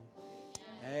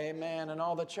Amen. And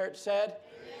all the church said?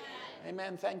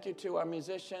 Amen. Thank you to our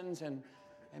musicians. And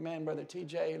amen, Brother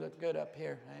TJ, you look good up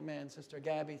here. Amen. Sister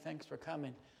Gabby, thanks for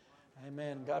coming.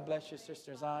 Amen. God bless you,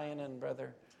 Sister Zion and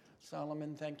Brother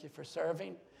Solomon. Thank you for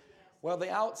serving. Well,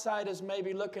 the outside is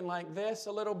maybe looking like this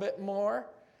a little bit more,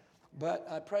 but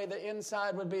I pray the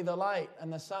inside would be the light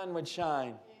and the sun would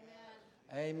shine.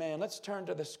 Amen. Let's turn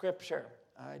to the scripture.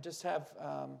 I just have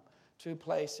two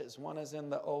places. One is in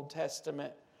the Old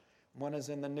Testament. One is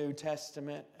in the New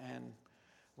Testament. And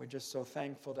we're just so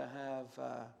thankful to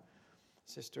have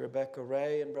Sister Rebecca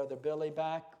Ray and Brother Billy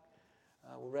back.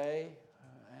 Ray,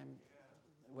 and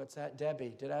what's that?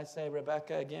 Debbie. Did I say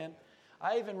Rebecca again?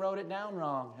 I even wrote it down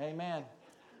wrong. Amen.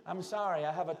 I'm sorry.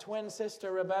 I have a twin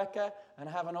sister, Rebecca, and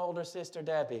I have an older sister,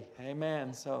 Debbie.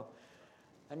 Amen. So,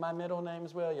 and my middle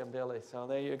name's William, Billy. So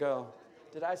there you go.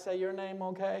 Did I say your name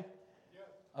okay?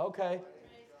 Yeah. Okay.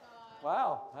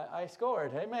 Wow. I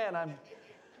scored. Amen.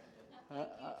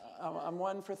 I'm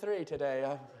 1 for 3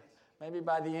 today. Maybe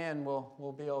by the end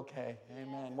we'll be okay.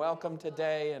 Amen. Welcome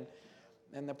today and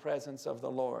in the presence of the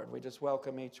Lord. We just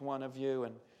welcome each one of you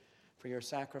and for your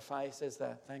sacrifices.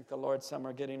 Thank the Lord. Some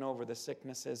are getting over the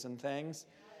sicknesses and things.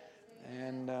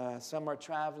 And some are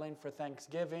traveling for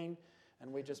Thanksgiving.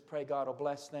 And we just pray God will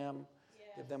bless them.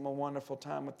 Give them a wonderful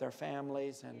time with their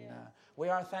families. And we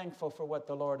are thankful for what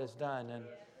the Lord has done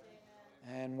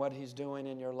and what He's doing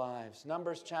in your lives.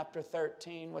 Numbers chapter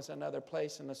 13 was another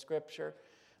place in the Scripture.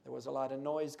 There was a lot of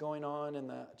noise going on in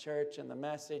the church and the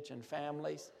message and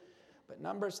families. But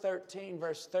Numbers 13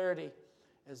 verse 30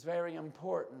 is very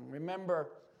important. Remember,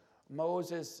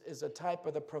 Moses is a type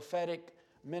of the prophetic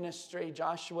ministry.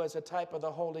 Joshua is a type of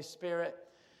the Holy Spirit.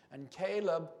 And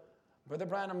Caleb, Brother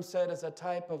Branham said, is a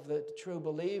type of the true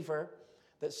believer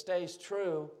that stays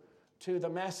true to the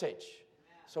message.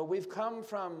 So we've come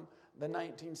from the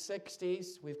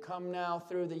 1960s. We've come now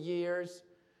through the years.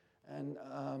 And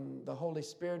the Holy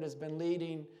Spirit has been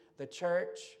leading the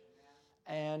church.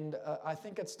 And I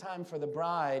think it's time for the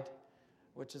bride,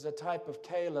 which is a type of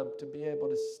Caleb, to be able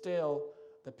to still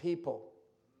the people.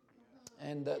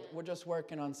 And we're just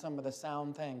working on some of the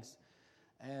sound things.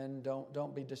 And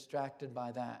don't be distracted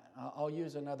by that. I'll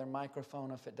use another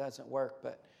microphone if it doesn't work,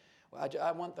 but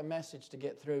I want the message to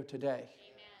get through today. Amen.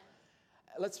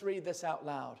 Let's read this out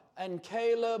loud. And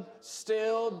Caleb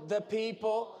stilled the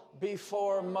people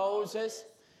before Moses,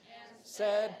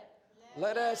 said,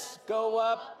 "Let us go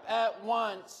up at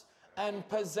once and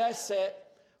possess it,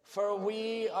 for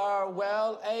we are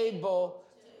well able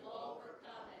to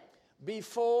overcome it."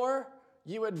 Before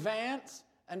you advance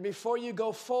and before you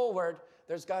go forward,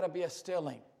 there's got to be a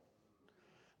stilling.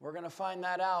 We're going to find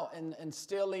that out in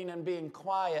stilling and being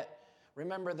quiet.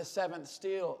 Remember the seventh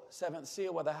seal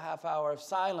with a half hour of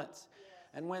silence.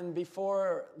 And when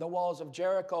before the walls of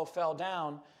Jericho fell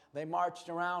down, they marched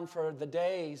around for the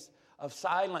days of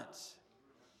silence.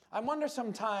 I wonder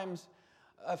sometimes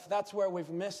if that's where we've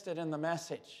missed it in the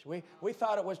message. We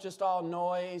thought it was just all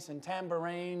noise and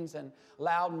tambourines and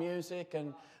loud music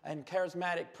and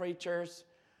charismatic preachers.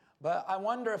 But I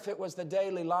wonder if it was the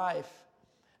daily life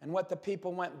and what the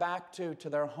people went back to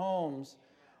their homes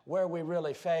where we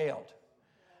really failed.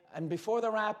 And before the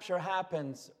rapture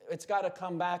happens, it's got to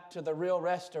come back to the real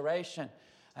restoration.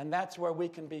 And that's where we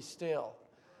can be still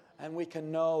and we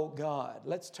can know God.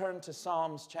 Let's turn to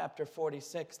Psalms chapter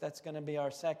 46. That's going to be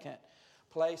our second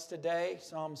place today.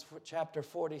 Psalms chapter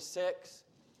 46.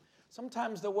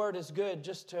 Sometimes the word is good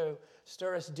just to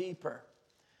stir us deeper.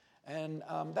 And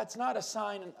that's not a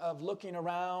sign of looking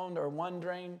around or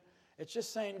wondering. It's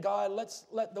just saying, God, let's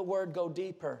let the word go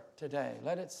deeper today.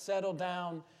 Let it settle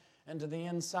down into the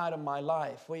inside of my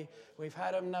life. We've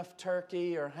had enough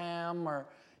turkey or ham or,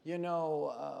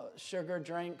 sugar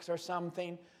drinks or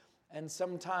something. And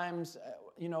sometimes,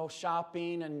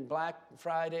 shopping and Black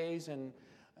Fridays and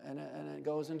it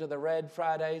goes into the Red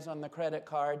Fridays on the credit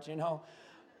cards,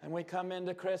 And we come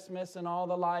into Christmas and all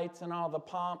the lights and all the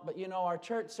pomp. But, our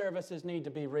church services need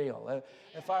to be real.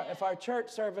 If our church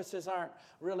services aren't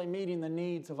really meeting the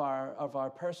needs of our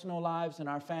personal lives and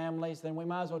our families, then we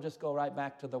might as well just go right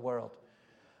back to the world.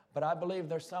 But I believe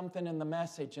there's something in the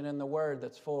message and in the word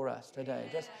that's for us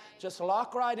today. Just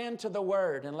lock right into the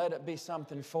word and let it be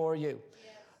something for you.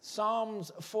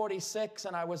 Psalms 46,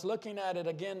 and I was looking at it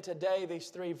again today, these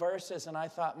 3 verses, and I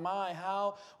thought,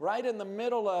 how right in the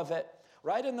middle of it,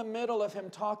 right in the middle of him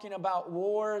talking about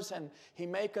wars, and he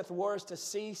maketh wars to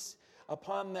cease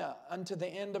unto the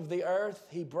end of the earth.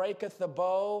 He breaketh the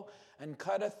bow and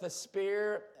cutteth the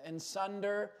spear in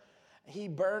sunder. He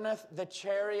burneth the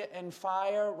chariot in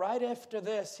fire. Right after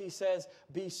this, he says,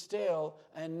 "Be still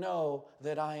and know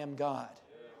that I am God."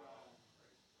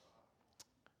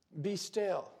 Be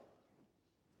still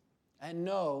and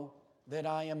know that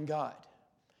I am God.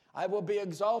 I will be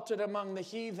exalted among the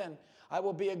heathen. I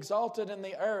will be exalted in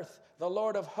the earth. The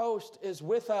Lord of hosts is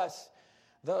with us.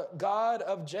 The God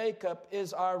of Jacob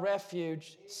is our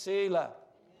refuge. Selah.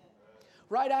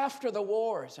 Right after the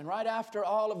wars and right after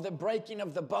all of the breaking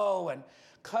of the bow and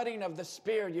cutting of the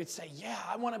spear, you'd say, yeah,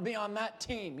 I want to be on that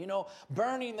team. You know,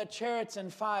 burning the chariots in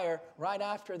fire. Right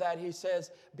after that, he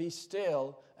says, be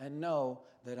still and know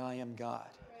that I am God.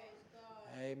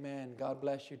 Amen. God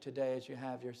bless you today as you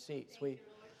have your seats. We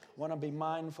want to be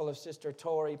mindful of Sister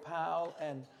Tori Powell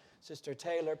and Sister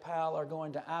Taylor Powell are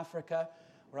going to Africa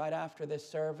right after this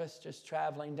service, just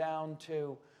traveling down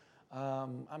to,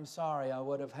 I'm sorry, I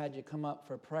would have had you come up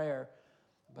for prayer,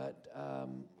 but,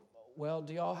 well,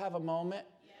 do y'all have a moment?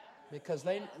 Because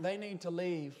they need to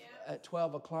leave at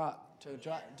 12 o'clock.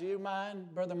 Do you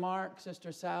mind, Brother Mark,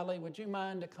 Sister Sally, would you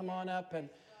mind to come on up? And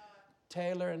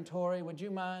Taylor and Tori, would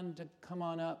you mind to come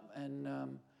on up?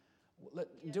 And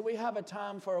do we have a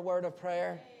time for a word of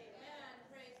prayer?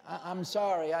 I'm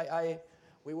sorry.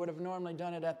 We would have normally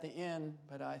done it at the end,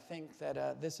 but I think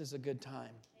that this is a good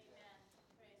time.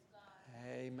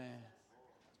 Amen.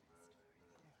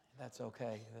 That's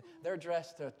okay. They're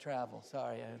dressed to travel.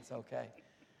 Sorry, it's okay.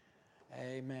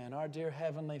 Amen. Our dear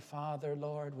Heavenly Father,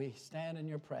 Lord, we stand in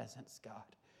your presence, God,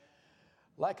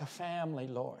 like a family,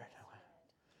 Lord.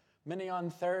 Many on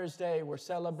Thursday were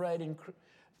celebrating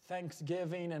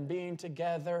Thanksgiving and being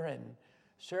together, and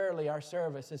surely our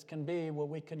services can be where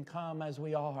we can come as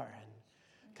we are and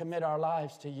commit our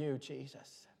lives to you,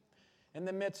 Jesus. In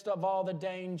the midst of all the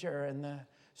danger and the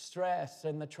stress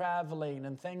and the traveling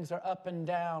and things are up and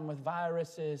down with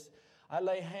viruses, I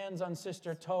lay hands on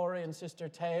Sister Tori and Sister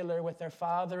Taylor with their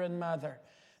father and mother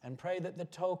and pray that the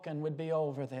token would be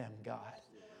over them, God.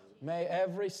 May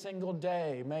every single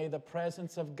day, may the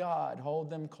presence of God hold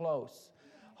them close.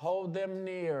 Hold them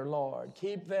near, Lord.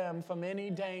 Keep them from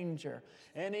any danger,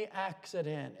 any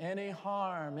accident, any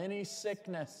harm, any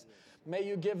sickness. May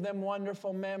you give them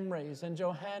wonderful memories in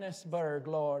Johannesburg,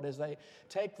 Lord, as they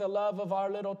take the love of our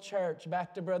little church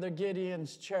back to Brother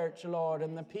Gideon's church, Lord,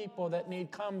 and the people that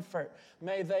need comfort.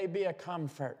 May they be a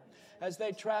comfort. As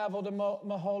they travel to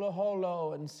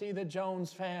Maholoholo and see the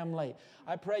Jones family,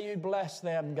 I pray you bless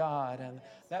them, God, and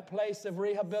that place of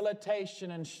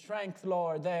rehabilitation and strength,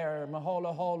 Lord, there,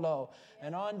 Maholoholo,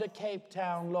 and on to Cape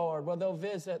Town, Lord, where they'll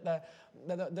visit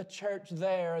the church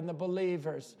there and the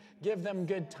believers. Give them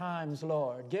good times,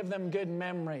 Lord. Give them good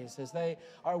memories as they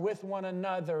are with one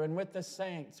another and with the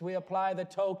saints. We apply the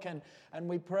token and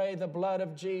we pray the blood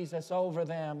of Jesus over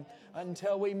them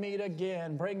until we meet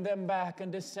again. Bring them back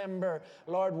in December,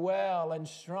 Lord, well and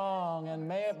strong, and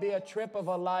may it be a trip of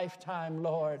a lifetime,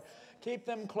 Lord. Keep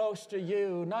them close to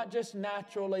you, not just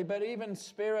naturally, but even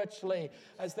spiritually.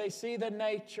 As they see the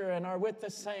nature and are with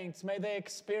the saints, may they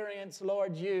experience,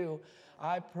 Lord, you.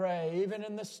 I pray, even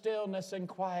in the stillness and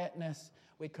quietness,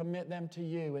 we commit them to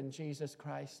you in Jesus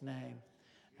Christ's name.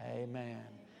 Amen.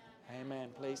 Amen.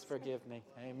 Please forgive me.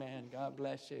 Amen. God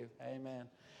bless you. Amen.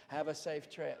 Have a safe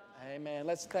trip. Amen.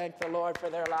 Let's thank the Lord for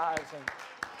their lives.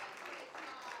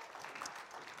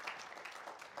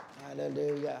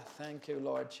 Hallelujah. Thank you,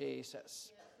 Lord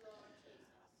Jesus.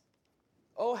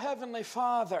 Oh, Heavenly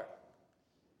Father,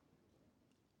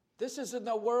 this is in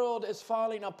the world is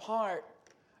falling apart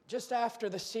just after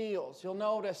the seals. You'll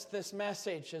notice this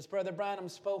message as Brother Branham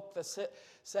spoke the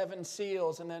 7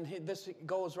 seals, and then this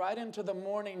goes right into the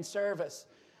morning service.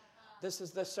 This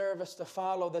is the service to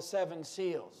follow the 7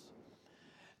 seals.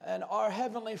 And our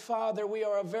Heavenly Father, we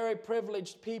are a very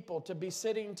privileged people to be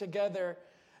sitting together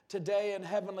today in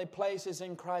heavenly places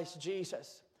in Christ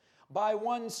Jesus. By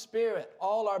one Spirit,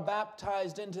 all are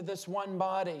baptized into this one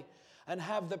body and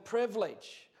have the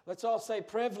privilege, let's all say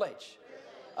privilege,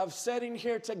 of sitting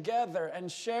here together and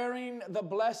sharing the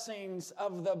blessings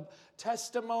of the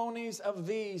testimonies of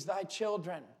these, thy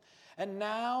children. And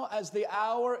now, as the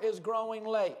hour is growing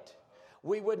late,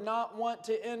 we would not want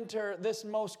to enter this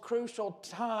most crucial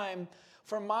time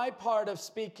for my part of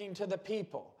speaking to the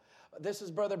people. This is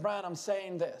Brother Branham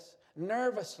saying this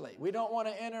nervously. We don't want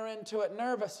to enter into it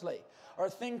nervously or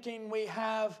thinking we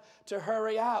have to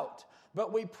hurry out.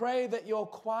 But we pray that you'll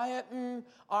quieten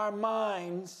our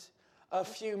minds a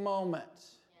few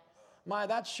moments. My,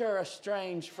 that's sure a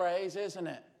strange phrase, isn't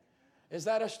it? Is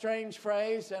that a strange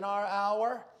phrase in our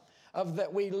hour of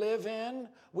that we live in?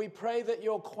 We pray that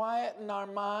you'll quieten our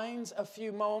minds a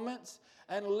few moments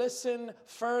and listen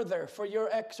further for your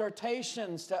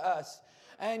exhortations to us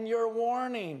and your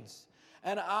warnings.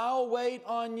 And I'll wait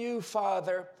on you,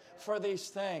 Father, for these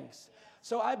things.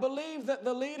 So I believe that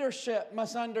the leadership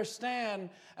must understand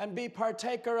and be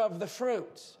partaker of the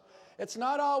fruits. It's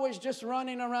not always just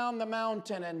running around the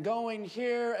mountain and going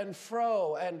here and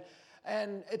fro.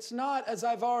 And it's not, as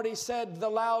I've already said, the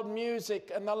loud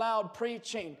music and the loud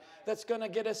preaching that's going to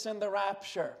get us in the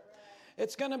rapture.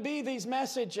 It's going to be these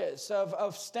messages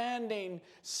of standing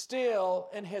still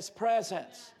in His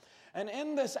presence. And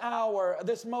in this hour,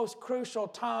 this most crucial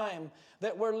time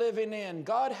that we're living in,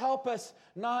 God help us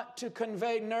not to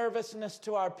convey nervousness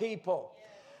to our people.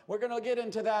 We're going to get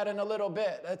into that in a little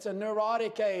bit. It's a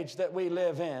neurotic age that we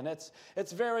live in.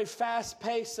 It's very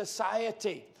fast-paced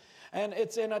society. And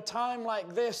it's in a time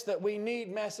like this that we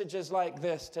need messages like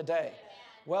this today.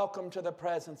 Welcome to the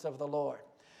presence of the Lord.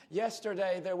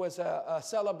 Yesterday, there was a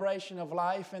celebration of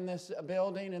life in this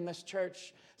building, in this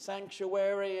church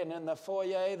sanctuary, and in the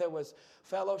foyer, there was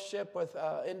fellowship with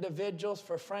individuals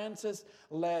for Frances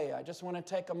Lay. I just want to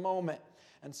take a moment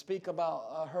and speak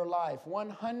about her life.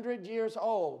 100 years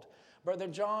old, Brother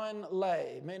John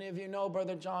Lay. Many of you know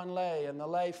Brother John Lay and the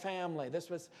Lay family. This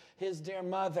was his dear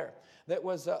mother that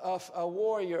was a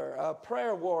warrior, a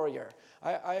prayer warrior.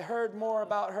 I heard more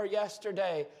about her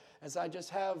yesterday as I just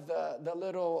have the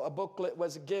little booklet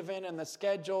was given and the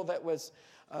schedule that was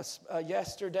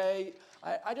yesterday.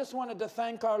 I just wanted to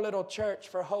thank our little church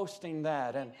for hosting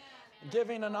that and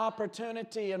giving an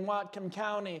opportunity in Whatcom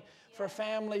County for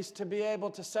families to be able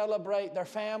to celebrate their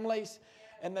families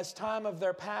in this time of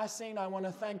their passing. I want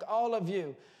to thank all of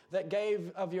you that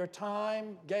gave of your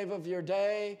time, gave of your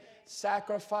day,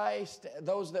 sacrificed,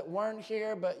 those that weren't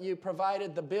here, but you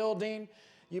provided the building,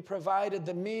 you provided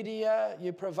the media,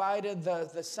 you provided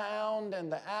the sound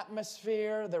and the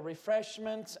atmosphere, the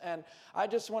refreshments, and I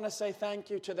just want to say thank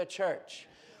you to the church.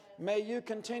 May you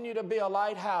continue to be a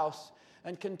lighthouse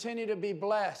and continue to be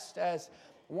blessed as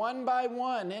one by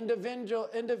one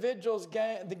individuals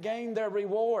gain their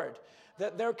reward.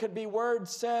 That there could be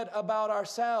words said about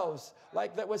ourselves,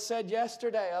 like that was said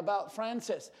yesterday about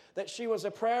Frances, that she was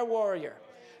a prayer warrior.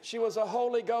 She was a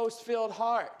Holy Ghost-filled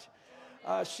heart.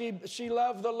 She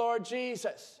loved the Lord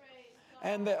Jesus.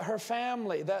 And that her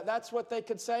family, that's what they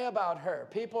could say about her.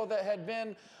 People that had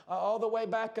been all the way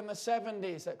back in the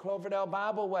 70s at Cloverdale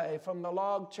Bible Way from the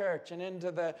log church and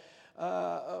into the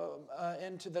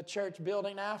church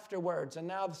building afterwards. And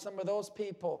now some of those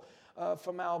people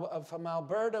from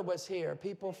Alberta was here.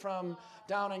 People from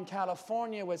down in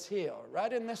California was here.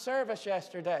 Right in the service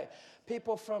yesterday.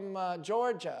 People from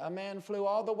Georgia. A man flew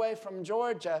all the way from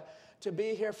Georgia to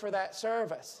be here for that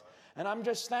service. And I'm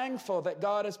just thankful that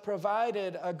God has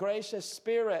provided a gracious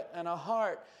spirit and a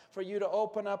heart for you to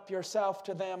open up yourself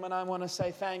to them. And I want to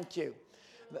say thank you.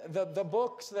 The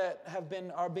books that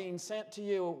are being sent to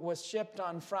you was shipped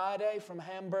on Friday from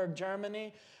Hamburg,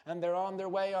 Germany, and they're on their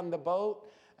way on the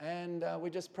boat. And we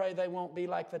just pray they won't be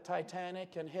like the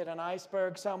Titanic and hit an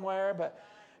iceberg somewhere. But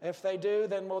if they do,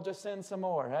 then we'll just send some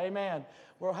more. Amen.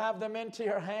 We'll have them into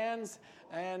your hands.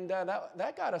 And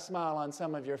that got a smile on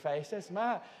some of your faces.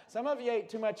 Some of you ate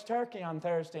too much turkey on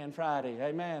Thursday and Friday.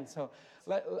 Amen. So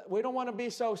we don't want to be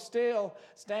so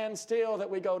stand still that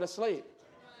we go to sleep.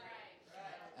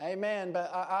 Amen.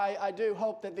 But I do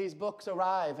hope that these books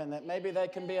arrive and that maybe they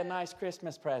can be a nice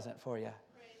Christmas present for you.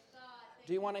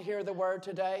 Do you want to hear the word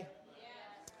today?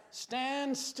 Yes.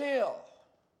 Stand still.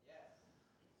 Yes.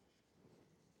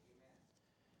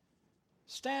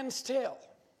 Stand still.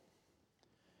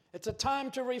 It's a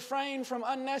time to refrain from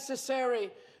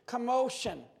unnecessary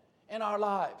commotion in our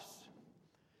lives.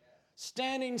 Yes.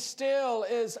 Standing still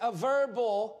is a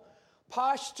verbal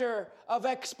posture of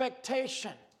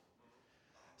expectation.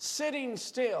 Sitting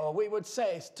still, we would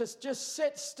say, to just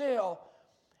sit still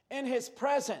in His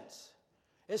presence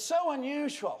is so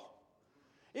unusual.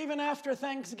 Even after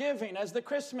Thanksgiving, as the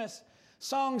Christmas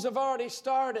songs have already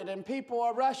started and people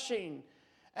are rushing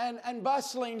and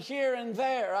bustling here and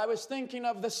there, I was thinking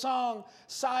of the song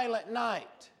Silent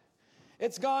Night.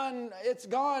 It's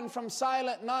gone from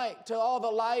Silent Night to all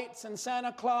the lights and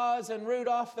Santa Claus and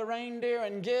Rudolph the reindeer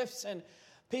and gifts and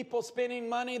people spending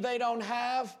money they don't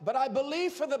have. But I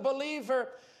believe for the believer,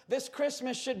 this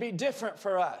Christmas should be different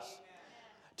for us.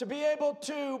 To be able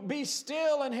to be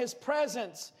still in His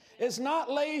presence is not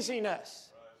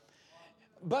laziness,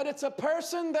 but it's a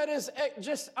person that is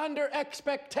just under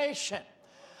expectation.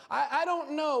 I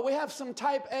don't know. We have some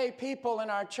type A people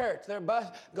in our church. They're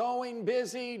going,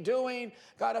 busy, doing,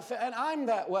 and I'm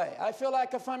that way. I feel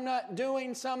like if I'm not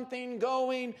doing something,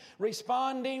 going,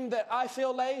 responding, that I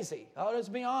feel lazy. I'll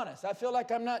just be honest. I feel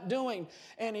like I'm not doing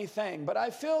anything. But I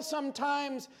feel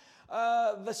sometimes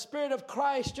the Spirit of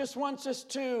Christ just wants us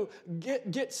to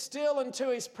get still into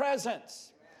His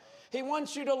presence. He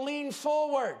wants you to lean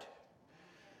forward.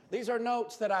 These are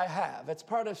notes that I have. It's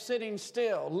part of sitting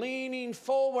still, leaning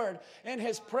forward in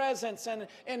His presence, and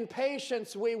in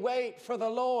patience we wait for the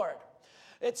Lord.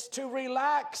 It's to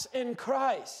relax in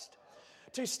Christ.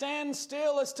 To stand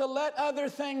still is to let other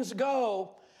things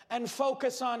go and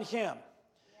focus on Him.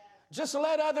 Just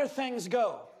let other things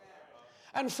go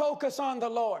and focus on the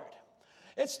Lord.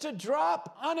 It's to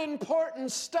drop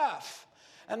unimportant stuff.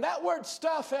 And that word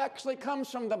stuff actually comes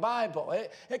from the Bible.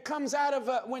 It comes out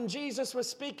of when Jesus was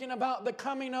speaking about the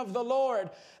coming of the Lord,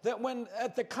 that when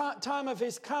at the time of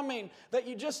His coming, that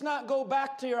you just not go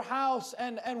back to your house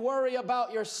and worry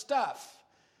about your stuff.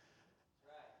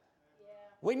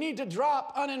 We need to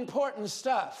drop unimportant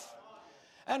stuff.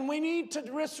 And we need to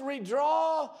just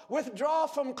withdraw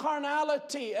from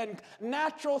carnality and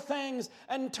natural things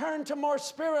and turn to more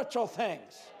spiritual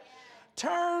things.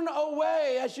 Turn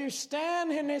away. As you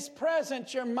stand in His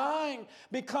presence, your mind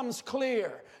becomes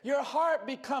clear. Your heart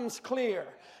becomes clear.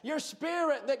 Your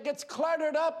spirit that gets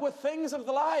cluttered up with things of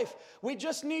life, we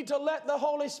just need to let the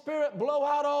Holy Spirit blow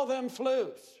out all them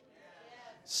flues.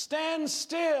 Stand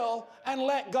still and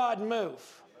let God move.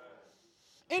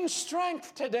 In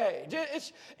strength today,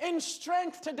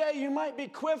 you might be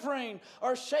quivering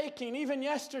or shaking. Even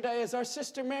yesterday, as our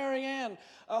sister Marianne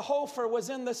Hofer was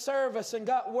in the service and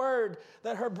got word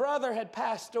that her brother had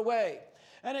passed away.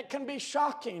 And it can be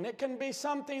shocking. It can be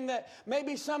something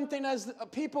as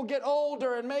people get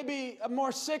older and maybe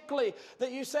more sickly,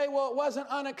 that you say, well, it wasn't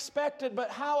unexpected, but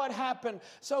how it happened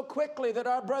so quickly that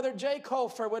our brother Jake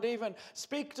Hofer would even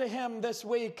speak to him this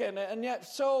week. And yet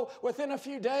so within a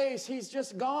few days, he's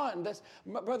just gone. This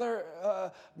brother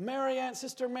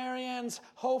Sister Marianne's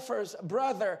Hofer's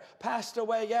brother passed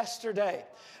away yesterday.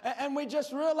 And we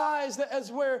just realize that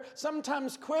as we're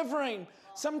sometimes quivering,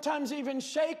 sometimes even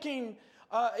shaking,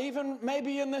 even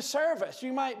maybe in the service,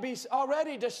 you might be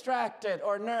already distracted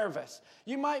or nervous.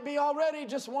 You might be already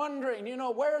just wondering,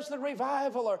 where's the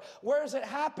revival or where's it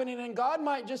happening? And God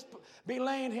might just be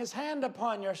laying His hand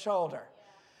upon your shoulder.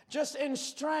 Just in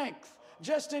strength,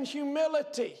 just in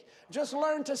humility, just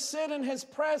learn to sit in His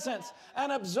presence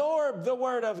and absorb the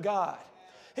Word of God.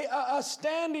 A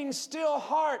standing still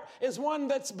heart is one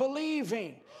that's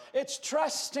believing. It's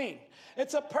trusting.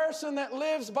 It's a person that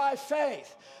lives by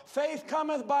faith. Faith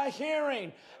cometh by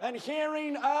hearing, and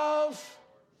hearing of...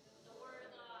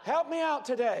 Help me out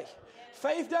today.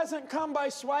 Faith doesn't come by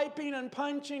swiping and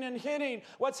punching and hitting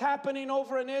what's happening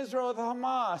over in Israel with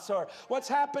Hamas, or what's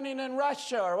happening in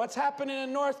Russia, or what's happening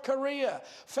in North Korea.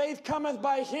 Faith cometh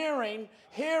by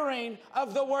hearing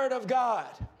of the Word of God.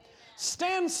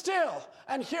 Stand still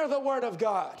and hear the Word of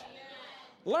God.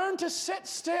 Learn to sit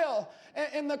still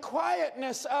in the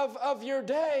quietness of your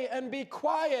day and be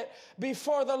quiet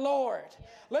before the Lord.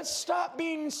 Let's stop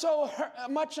being so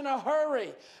much in a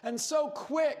hurry and so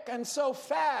quick and so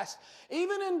fast,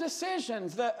 even in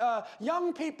decisions that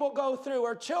young people go through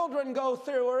or children go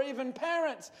through, or even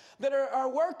parents that are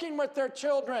working with their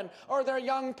children or their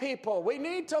young people. We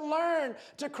need to learn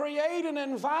to create an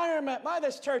environment.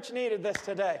 This church needed this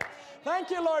today. Thank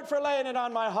you, Lord, for laying it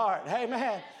on my heart.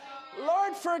 Amen.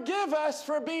 Lord, forgive us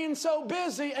for being so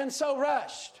busy and so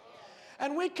rushed.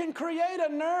 And we can create a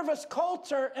nervous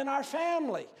culture in our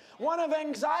family, one of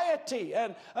anxiety,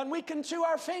 and we can chew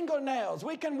our fingernails.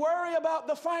 We can worry about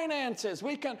the finances.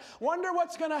 We can wonder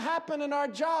what's going to happen in our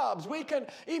jobs. We can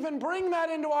even bring that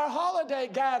into our holiday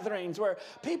gatherings, where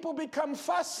people become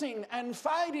fussing and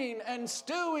fighting and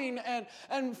stewing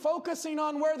and focusing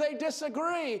on where they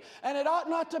disagree. And it ought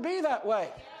not to be that way.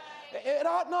 It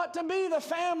ought not to be the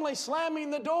family slamming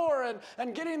the door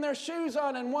and getting their shoes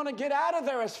on and want to get out of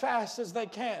there as fast as they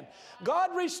can.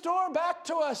 God, restore back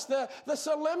to us the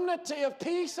solemnity of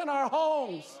peace in our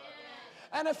homes.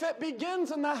 And if it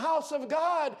begins in the house of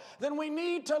God, then we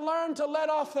need to learn to let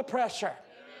off the pressure.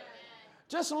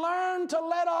 Just learn to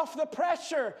let off the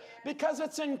pressure, because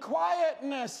it's in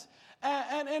quietness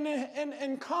and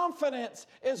in confidence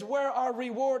is where our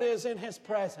reward is in His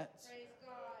presence.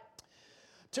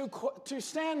 To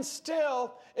stand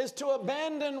still is to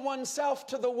abandon oneself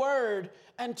to the Word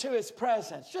and to His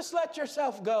presence. Just let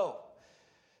yourself go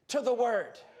to the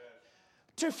Word.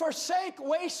 To forsake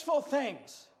wasteful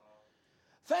things.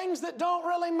 Things that don't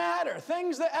really matter.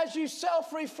 Things that as you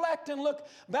self-reflect and look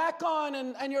back on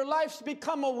and your life's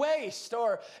become a waste,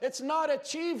 or it's not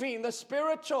achieving the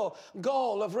spiritual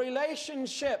goal of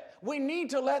relationship, we need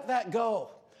to let that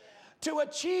go. To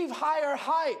achieve higher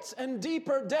heights and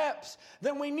deeper depths,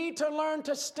 then we need to learn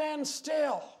to stand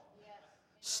still.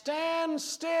 Stand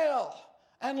still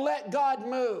and let God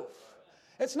move.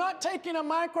 It's not taking a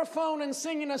microphone and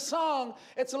singing a song.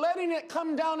 It's letting it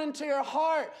come down into your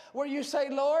heart where you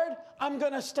say, Lord, I'm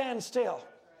going to stand still.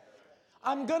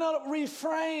 I'm going to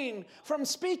refrain from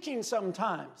speaking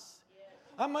sometimes.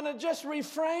 I'm going to just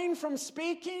refrain from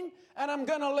speaking, and I'm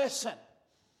going to listen.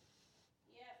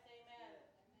 Yes,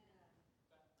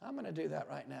 amen. I'm going to do that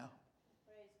right now.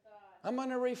 Praise God. I'm going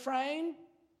to refrain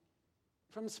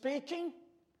from speaking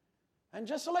and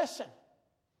just listen. Amen.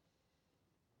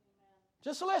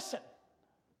 Just listen.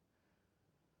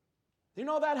 You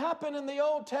know, that happened in the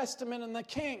Old Testament in the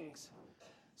Kings.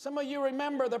 Some of you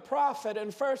remember the prophet in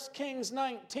 1 Kings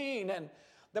 19, and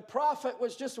the prophet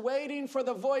was just waiting for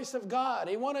the voice of God.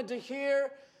 He wanted to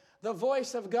hear the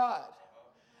voice of God.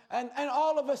 And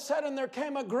all of a sudden there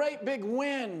came a great big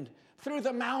wind through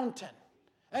the mountain.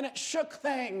 And it shook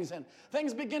things, and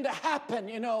things began to happen,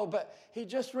 you know, but he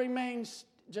just remained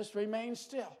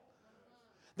still.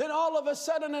 Then all of a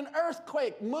sudden an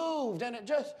earthquake moved, and it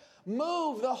just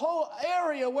moved the whole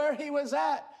area where he was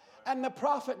at, and the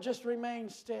prophet just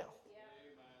remained still.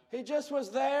 He just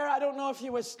was there. I don't know if he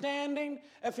was standing,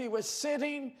 if he was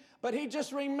sitting, but he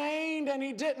just remained and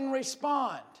he didn't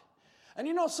respond. And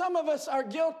you know, some of us are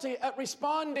guilty at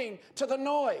responding to the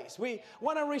noise. We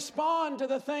want to respond to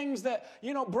the things that,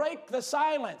 you know, break the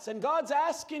silence. And God's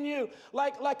asking you,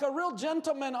 like a real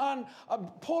gentleman on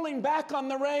pulling back on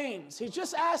the reins. He's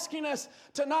just asking us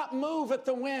to not move at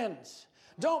the winds.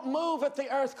 Don't move at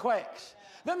the earthquakes.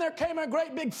 Then there came a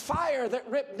great big fire that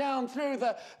ripped down through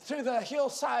the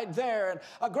hillside there. And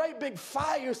a great big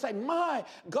fire. Say, my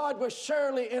God was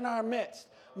surely in our midst.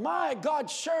 My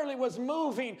God surely was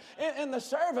moving in the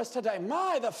service today.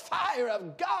 The fire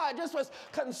of God just was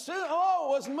consumed.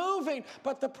 Was moving.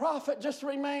 But the prophet just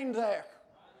remained there.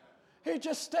 He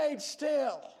just stayed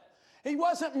still. He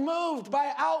wasn't moved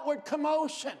by outward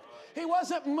commotion. He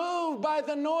wasn't moved by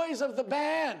the noise of the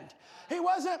band. He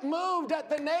wasn't moved at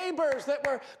the neighbors that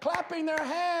were clapping their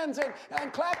hands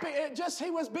and clapping.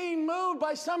 He was being moved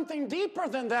by something deeper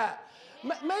than that.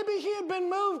 Maybe he had been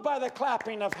moved by the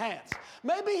clapping of hands.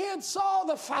 Maybe he had saw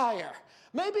the fire.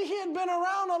 Maybe he had been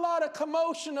around a lot of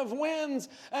commotion of winds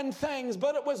and things,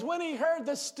 but it was when he heard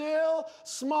the still,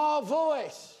 small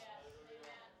voice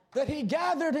that he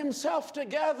gathered himself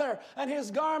together and his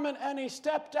garment, and he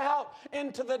stepped out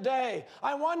into the day.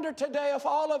 I wonder today if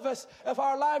all of us, if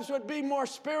our lives would be more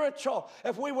spiritual,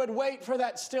 if we would wait for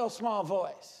that still small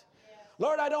voice.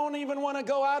 Lord, I don't even want to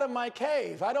go out of my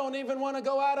cave. I don't even want to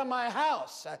go out of my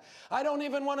house. I don't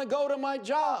even want to go to my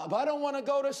job. I don't want to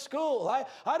go to school.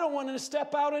 I don't want to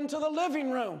step out into the living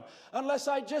room unless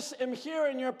I just am here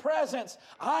in your presence.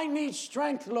 I need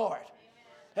strength, Lord.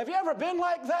 Have you ever been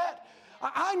like that?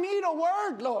 I need a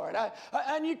word, Lord.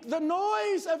 The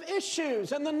noise of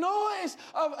issues and the noise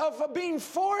of being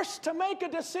forced to make a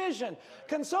decision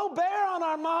can so bear on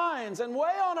our minds and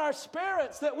weigh on our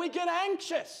spirits that we get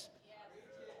anxious.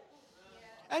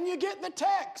 And you get the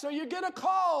text or you get a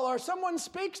call or someone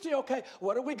speaks to you. Okay,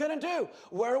 what are we going to do?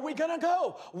 Where are we going to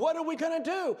go? What are we going to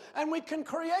do? And we can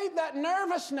create that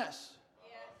nervousness.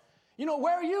 You know,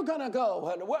 where are you going to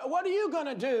go? And what are you going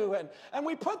to do? And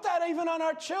we put that even on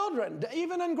our children,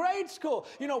 even in grade school.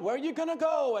 You know, where are you going to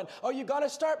go? And, you got to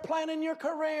start planning your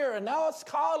career. And now it's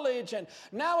college. And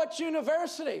now it's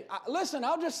university. Listen,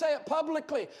 I'll just say it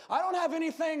publicly. I don't have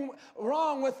anything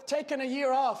wrong with taking a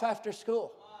year off after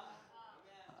school.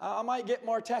 I might get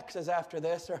more texts after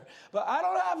this, but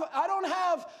I don't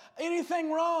have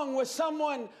anything wrong with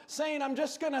someone saying, I'm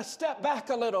just going to step back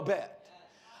a little bit.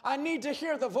 I need to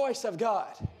hear the voice of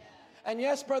God. And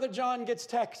yes, Brother John gets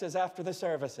texts after the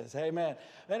services. Amen.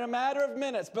 In a matter of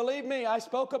minutes, believe me, I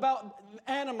spoke about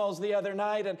animals the other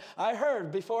night, and I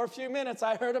heard, before a few minutes,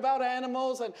 I heard about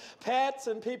animals and pets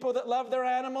and people that love their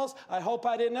animals. I hope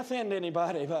I didn't offend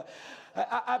anybody, but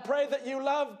I pray that you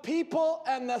love people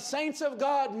and the saints of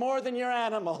God more than your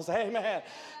animals. Amen.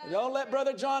 Don't let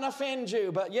Brother John offend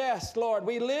you. But yes, Lord,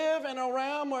 we live in a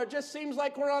realm where it just seems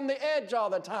like we're on the edge all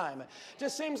the time. It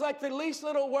just seems like the least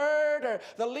little word or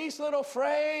the least little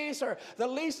phrase or the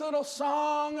least little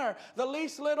song or the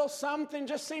least little something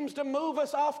just seems to move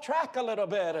us off track a little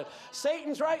bit. And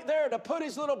Satan's right there to put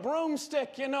his little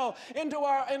broomstick, in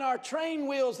our train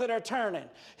wheels that are turning.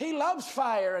 He loves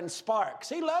fire and sparks.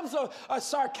 He loves a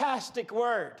sarcastic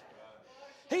word.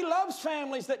 He loves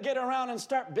families that get around and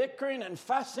start bickering and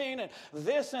fussing and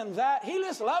this and that. He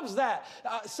just loves that.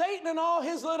 Satan and all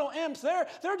his little imps, they're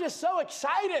just so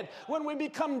excited when we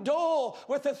become dull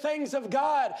with the things of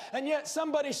God. And yet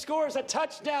somebody scores a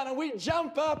touchdown and we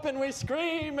jump up and we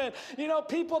scream and,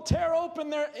 people tear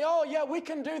open their, we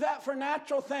can do that for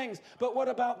natural things. But what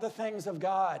about the things of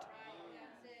God?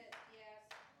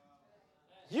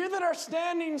 You that are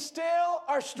standing still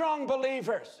are strong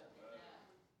believers.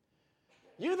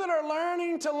 You that are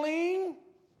learning to lean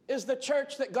is the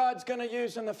church that God's going to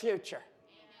use in the future.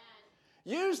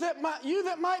 You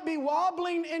that might be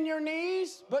wobbling in your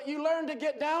knees, but you learn to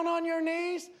get down on your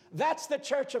knees, that's the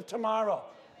church of tomorrow.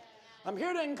 I'm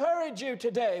here to encourage you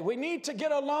today. We need to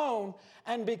get alone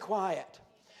and be quiet.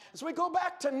 As we go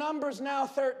back to Numbers now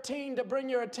 13 to bring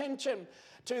your attention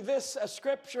to this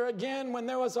scripture again, when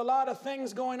there was a lot of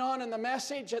things going on in the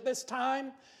message at this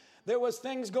time. There was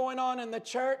things going on in the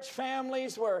church.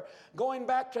 Families were going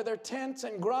back to their tents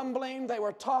and grumbling. They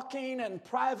were talking, and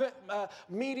private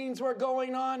meetings were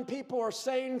going on. People were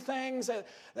saying things.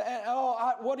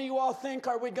 What do you all think?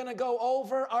 Are we going to go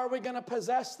over? Are we going to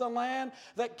possess the land?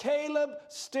 That Caleb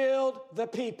stilled the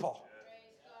people.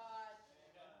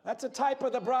 That's a type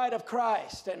of the bride of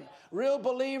Christ and real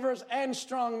believers and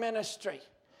strong ministry.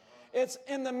 It's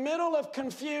in the middle of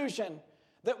confusion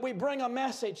that we bring a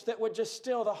message that would just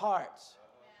still the hearts.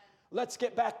 Let's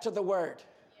get back to the Word.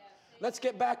 Let's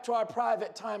get back to our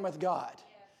private time with God.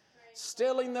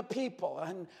 Stilling the people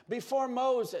and before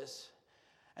Moses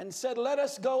and said, let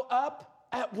us go up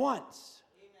at once.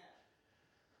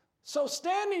 So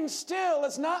standing still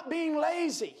is not being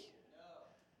lazy.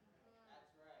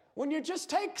 When you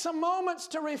just take some moments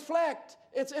to reflect,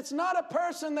 it's not a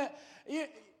person that...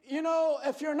 You know,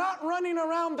 if you're not running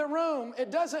around the room,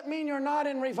 it doesn't mean you're not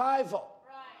in revival.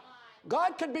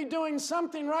 God could be doing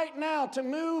something right now to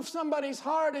move somebody's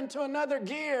heart into another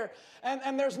gear,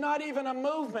 and there's not even a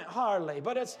movement hardly.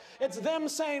 But it's them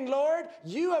saying, Lord,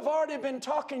 you have already been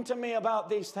talking to me about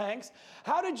these things.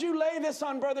 How did you lay this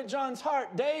on Brother John's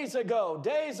heart days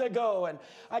ago? And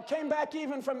I came back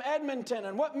even from Edmonton,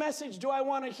 and what message do I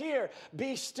want to hear?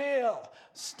 Be still,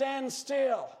 stand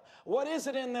still. What is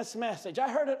it in this message? I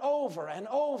heard it over and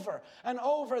over and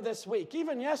over this week.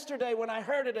 Even yesterday when I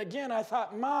heard it again, I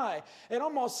thought, it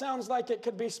almost sounds like it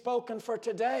could be spoken for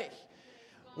today.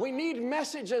 We need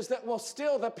messages that will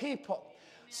still the people.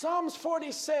 Psalms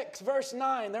 46, verse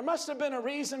 9. There must have been a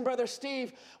reason, Brother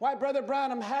Steve, why Brother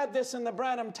Branham had this in the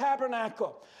Branham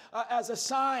Tabernacle as a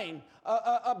sign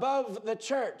above the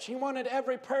church. He wanted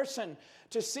every person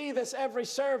to see this every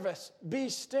service. Be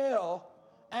still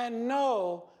and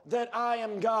know that I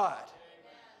am God.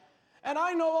 And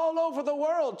I know all over the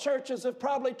world churches have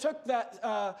probably took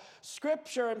that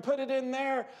scripture and put it in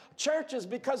their churches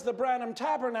because the Branham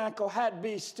Tabernacle had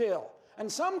be still.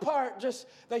 And some part just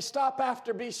they stop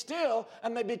after be still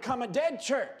and they become a dead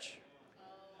church.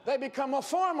 They become a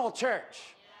formal church.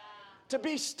 To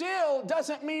be still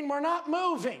doesn't mean we're not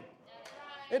moving.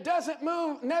 It doesn't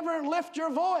move, never lift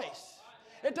your voice.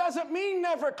 It doesn't mean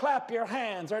never clap your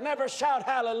hands or never shout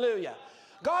hallelujah.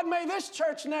 God, may this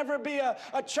church never be a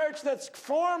church that's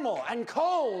formal and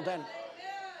cold. And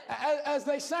as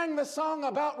they sang the song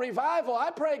about revival,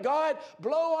 I pray, God,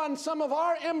 blow on some of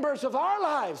our embers of our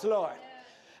lives, Lord.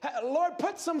 Lord,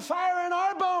 put some fire in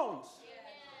our bones.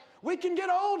 We can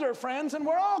get older, friends, and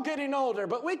we're all getting older,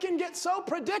 but we can get so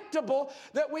predictable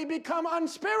that we become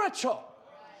unspiritual.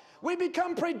 We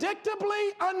become predictably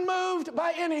unmoved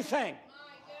by anything.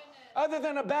 Other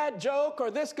than a bad joke or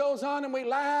this goes on and we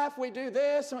laugh, we do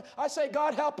this. I say,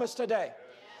 God, help us today.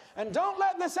 And don't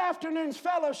let this afternoon's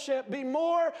fellowship be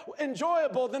more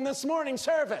enjoyable than this morning's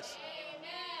service.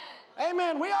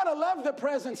 Amen. We ought to love the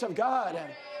presence of God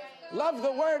and love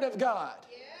the Word of God.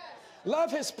 Love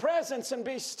His presence and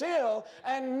be still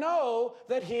and know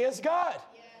that He is God.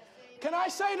 Can I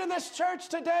say to this church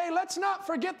today, let's not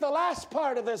forget the last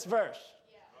part of this verse.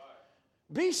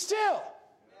 Be still.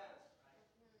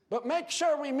 But make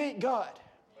sure we meet God.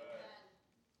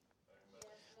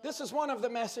 This is one of the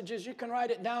messages. You can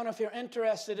write it down if you're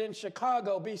interested in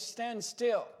Chicago. Stand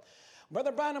still.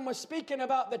 Brother Branham was speaking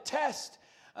about the test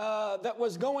that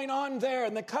was going on there.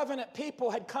 And the covenant people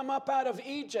had come up out of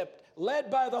Egypt, led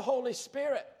by the Holy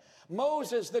Spirit.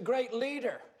 Moses, the great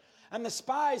leader. And the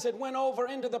spies had went over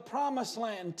into the promised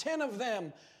land. 10 of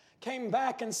them came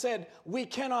back and said, we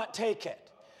cannot take it.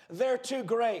 They're too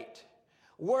great.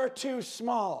 We're too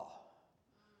small.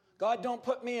 God, don't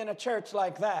put me in a church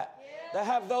like that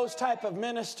have those type of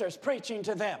ministers preaching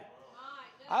to them.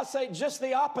 I say just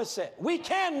the opposite. We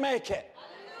can make it.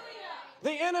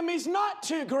 The enemy's not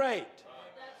too great.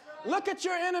 Look at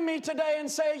your enemy today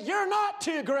and say, you're not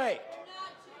too great.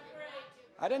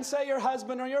 I didn't say your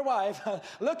husband or your wife.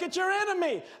 Look at your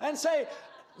enemy and say,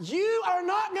 you are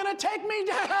not going to take me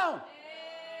down.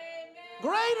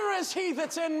 Greater is He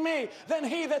that's in me than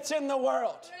he that's in the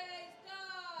world.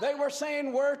 They were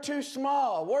saying, we're too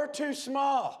small. We're too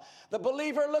small. The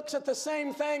believer looks at the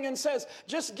same thing and says,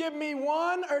 just give me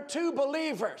 1 or 2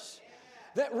 believers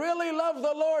that really love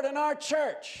the Lord in our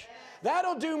church.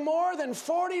 That'll do more than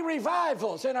 40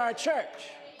 revivals in our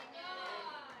church.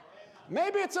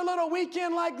 Maybe it's a little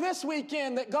weekend like this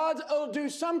weekend that God will do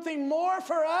something more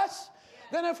for us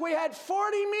than if we had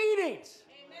 40 meetings.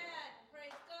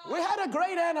 We had a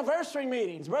great anniversary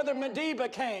meetings. Brother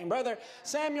Madiba came. Brother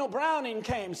Samuel Browning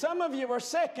came. Some of you were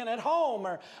sick and at home,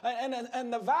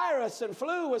 and the virus and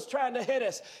flu was trying to hit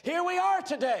us. Here we are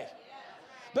today.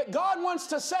 But God wants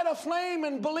to set a flame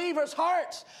in believers'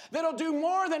 hearts that'll do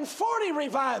more than 40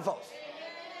 revivals.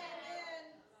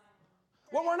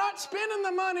 Well, we're not spending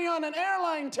the money on an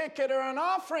airline ticket or an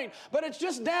offering, but it's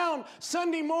just down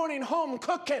Sunday morning home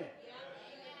cooking,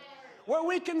 where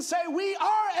we can say we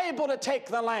are able to take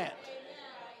the land.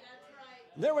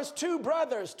 There was two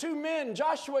brothers, two men,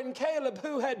 Joshua and Caleb,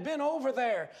 who had been over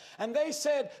there, and they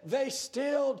said they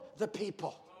stilled the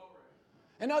people.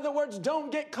 In other words, don't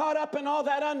get caught up in all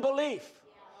that unbelief,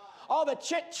 all the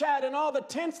chit-chat and all the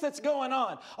tense that's going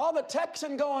on, all the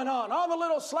texting going on, all the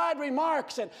little slide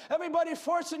remarks, and everybody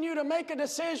forcing you to make a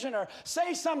decision or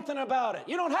say something about it.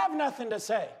 You don't have nothing to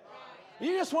say.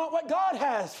 You just want what God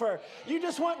has you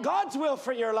just want God's will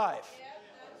for your life.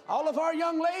 All of our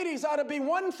young ladies ought to be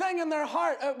one thing in their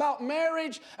heart about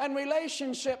marriage and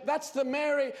relationship. That's to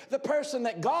marry the person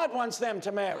that God wants them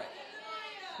to marry.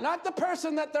 Not the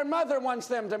person that their mother wants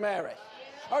them to marry,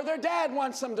 or their dad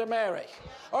wants them to marry,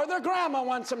 or their grandma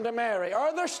wants them to marry,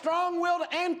 or their strong-willed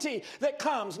auntie that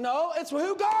comes. No, it's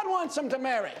who God wants them to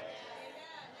marry.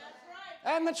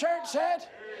 And the church said,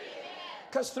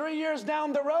 because 3 years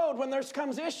down the road, when there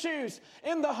comes issues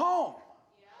in the home,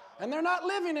 and they're not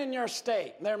living in your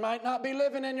state, they might not be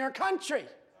living in your country.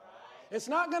 It's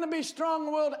not going to be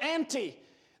strong-willed auntie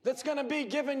that's going to be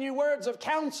giving you words of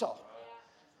counsel.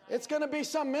 It's going to be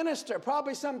some minister,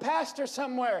 probably some pastor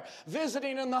somewhere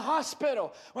visiting in the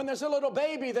hospital when there's a little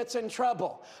baby that's in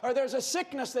trouble, or there's a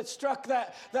sickness that struck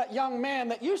that young man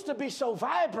that used to be so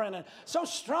vibrant and so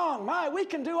strong. We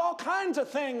can do all kinds of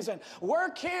things and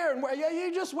work here, and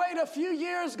you just wait a few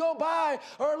years go by,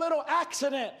 or a little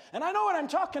accident. And I know what I'm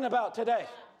talking about today.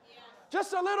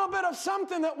 Just a little bit of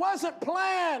something that wasn't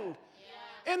planned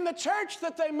in the church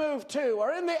that they moved to,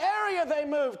 or in the area they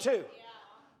moved to.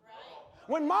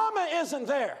 When mama isn't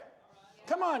there.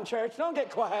 Come on, church, don't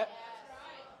get quiet.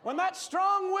 When that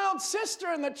strong-willed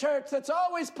sister in the church that's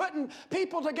always putting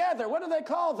people together, what do they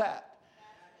call that?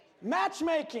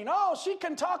 Matchmaking. Oh, she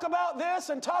can talk about this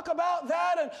and talk about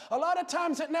that, and a lot of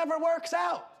times it never works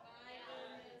out.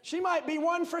 She might be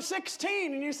 1 for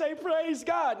 16, and you say, praise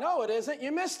God. No, it isn't.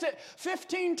 You missed it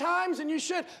 15 times, and you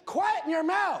should quieten your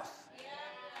mouth.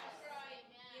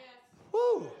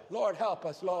 Woo, Lord, help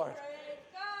us, Lord.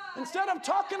 Instead of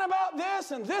talking about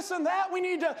this and that, we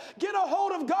need to get a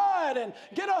hold of God and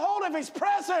get a hold of His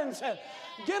presence and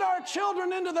get our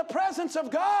children into the presence of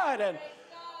God and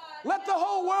let the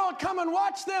whole world come and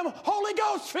watch them Holy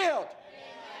Ghost filled,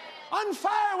 on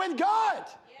fire with God.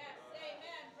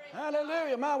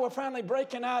 Hallelujah. We're finally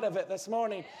breaking out of it this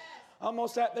morning,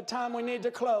 almost at the time we need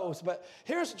to close. But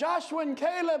here's Joshua and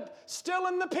Caleb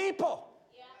stilling the people.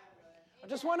 I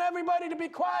just want everybody to be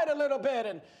quiet a little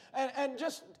bit and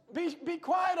just be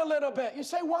quiet a little bit. You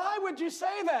say, why would you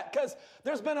say that? Because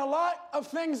there's been a lot of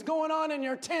things going on in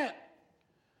your tent.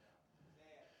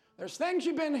 There's things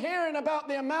you've been hearing about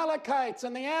the Amalekites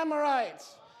and the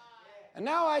Amorites. And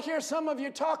now I hear some of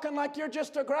you talking like you're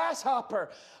just a grasshopper.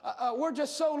 We're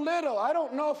just so little. I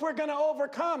don't know if we're going to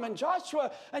overcome. And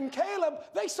Joshua and Caleb,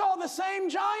 they saw the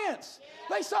same giants.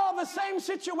 They saw the same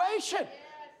situation.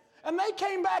 And they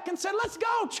came back and said, let's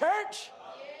go, church.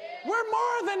 We're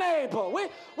more than able.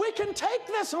 We can take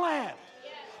this land.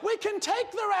 We can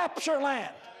take the rapture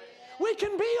land. We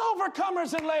can be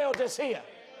overcomers in Laodicea.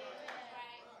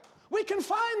 We can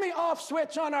find the off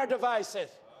switch on our devices.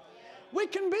 We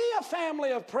can be a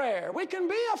family of prayer. We can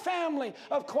be a family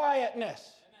of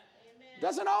quietness. It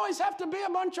doesn't always have to be a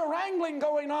bunch of wrangling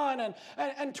going on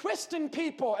and twisting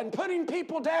people and putting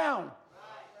people down.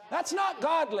 That's not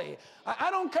godly.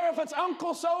 I don't care if it's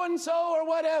Uncle so-and-so or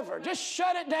whatever. Just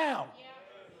shut it down.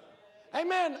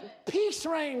 Amen. Peace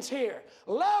reigns here.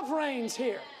 Love reigns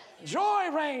here. Joy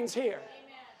reigns here.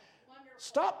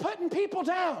 Stop putting people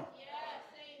down.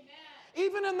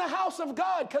 Even in the house of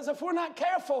God, because if we're not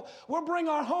careful, we'll bring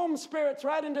our home spirits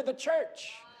right into the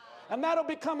church. And that'll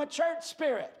become a church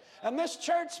spirit. And this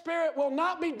church spirit will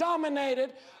not be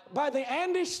dominated by the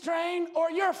Andy strain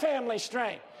or your family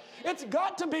strain. It's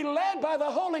got to be led by the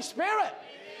Holy Spirit.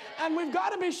 And we've got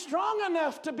to be strong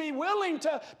enough to be willing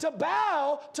to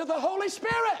bow to the Holy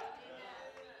Spirit.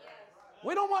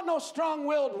 We don't want no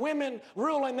strong-willed women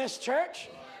ruling this church.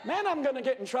 Man, I'm going to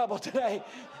get in trouble today.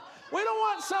 We don't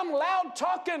want some loud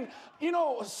talking,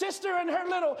 sister in her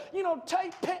little,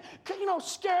 tight,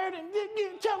 skirt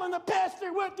and telling the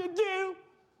pastor what to do.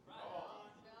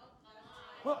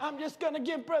 Well, I'm just going to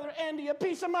give Brother Andy a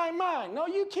piece of my mind. No,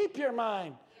 you keep your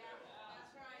mind.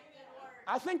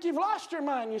 I think you've lost your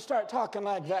mind. You start talking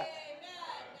like that.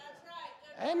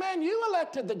 Amen. You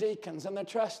elected the deacons and the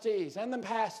trustees and the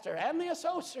pastor and the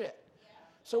associate.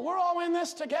 So we're all in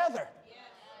this together.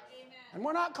 And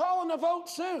we're not calling a vote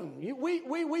soon.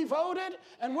 We voted,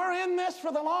 and we're in this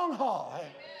for the long haul.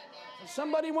 If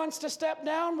somebody wants to step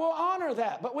down, we'll honor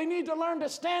that. But we need to learn to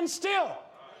stand still.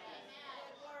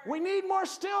 We need more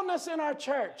stillness in our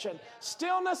church and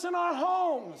stillness in our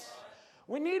homes.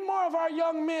 We need more of our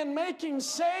young men making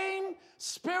sane,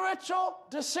 spiritual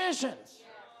decisions.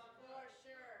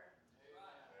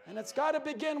 And it's got to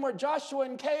begin where Joshua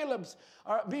and Caleb's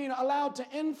are being allowed to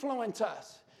influence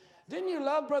us. Didn't you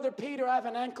love Brother Peter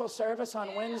having ankle service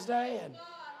on Wednesday? And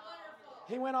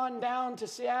he went on down to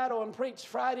Seattle and preached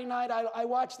Friday night. I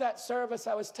watched that service.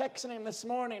 I was texting him this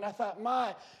morning. I thought,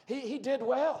 he did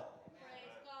well.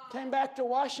 Came back to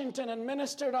Washington and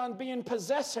ministered on being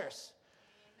possessors.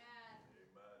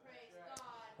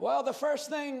 Well, the first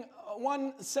thing,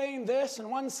 one saying this and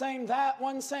one saying that,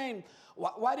 one saying,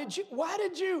 why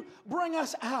did you bring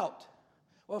us out?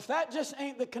 Well, if that just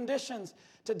ain't the conditions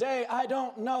today, I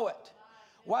don't know it.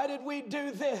 Why did we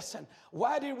do this and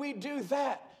why did we do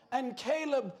that? And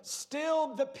Caleb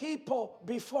stilled the people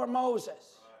before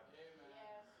Moses.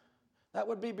 That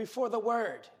would be before the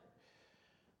word.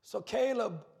 So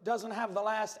Caleb doesn't have the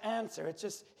last answer. It's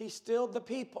just he stilled the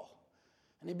people.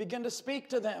 And he began to speak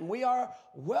to them. We are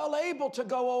well able to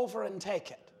go over and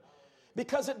take it.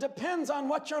 Because it depends on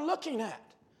what you're looking at.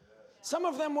 Some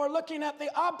of them were looking at the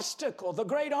obstacle, the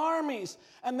great armies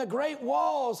and the great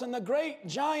walls and the great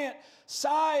giant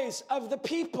size of the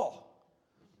people.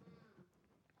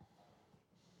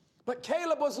 But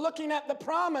Caleb was looking at the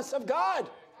promise of God.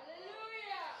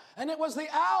 And it was the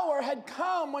hour had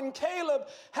come when Caleb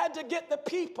had to get the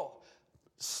people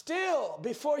still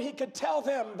before he could tell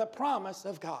them the promise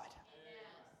of God.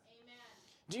 Amen.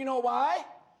 Do you know why?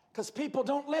 Because people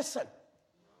don't listen.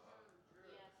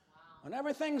 When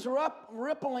everything's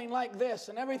rippling like this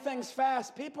and everything's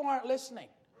fast, people aren't listening.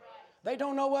 They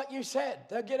don't know what you said.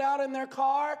 They'll get out in their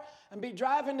car and be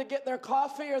driving to get their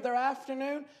coffee or their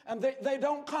afternoon, and they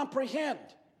don't comprehend.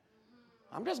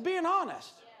 I'm just being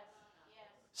honest.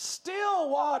 Still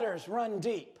waters run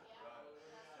deep.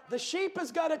 The sheep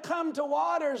has got to come to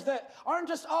waters that aren't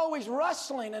just always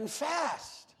rustling and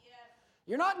fast.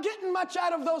 You're not getting much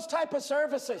out of those type of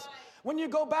services when you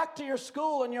go back to your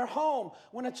school and your home,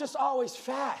 when it's just always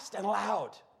fast and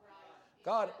loud.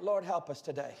 God, Lord, help us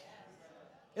today.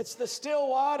 It's the still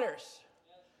waters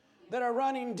that are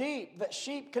running deep that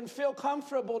sheep can feel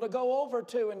comfortable to go over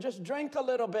to and just drink a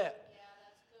little bit.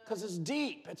 Because it's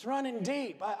deep. It's running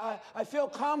deep. I feel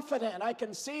confident. I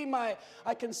can see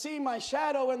my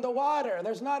shadow in the water.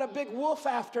 There's not a big wolf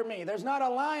after me. There's not a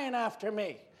lion after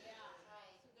me.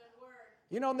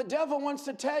 You know, the devil wants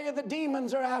to tell you the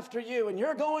demons are after you and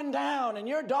you're going down and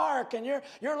you're dark and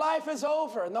your life is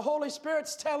over. And the Holy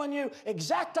Spirit's telling you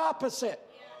exact opposite.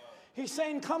 He's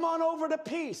saying, come on over to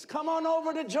peace. Come on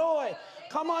over to joy.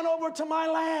 Come on over to my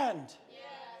land.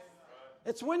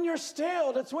 It's when you're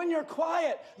stilled, it's when you're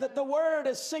quiet that the word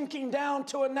is sinking down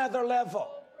to another level.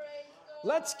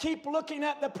 Let's keep looking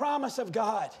at the promise of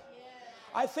God.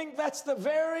 I think that's the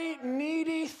very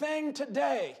needy thing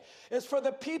today, is for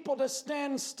the people to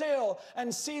stand still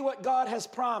and see what God has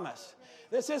promised.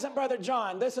 This isn't Brother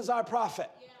John, this is our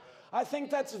prophet. I think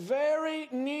that's very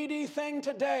needy thing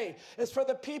today, is for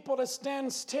the people to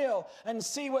stand still and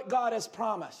see what God has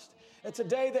promised. It's a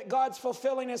day that God's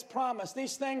fulfilling his promise.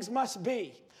 These things must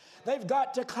be. They've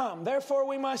got to come. Therefore,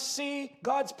 we must see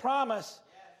God's promise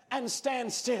and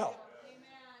stand still.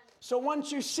 So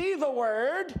once you see the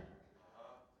word,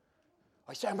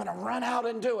 I say, I'm going to run out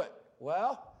and do it.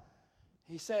 Well,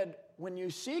 he said, when you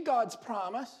see God's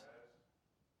promise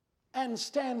and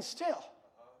stand still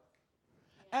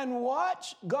and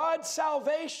watch God's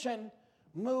salvation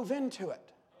move into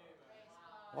it.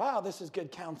 Wow, this is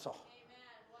good counsel.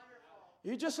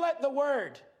 You just let the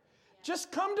word,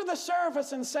 just come to the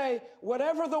service and say,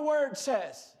 whatever the word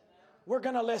says, we're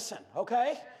going to listen,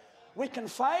 okay? We can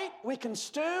fight, we can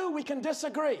stew, we can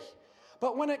disagree.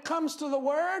 But when it comes to the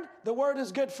word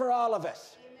is good for all of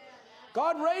us.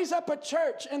 God raise up a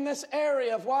church in this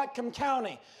area of Whatcom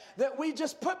County that we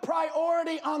just put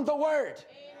priority on the word.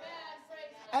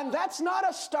 And that's not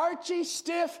a starchy,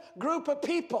 stiff group of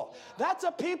people. That's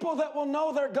a people that will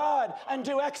know their God and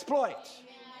do exploits.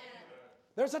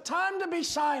 There's a time to be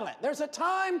silent. There's a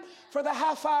time for the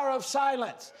half hour of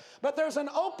silence. But there's an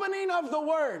opening of the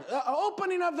word, an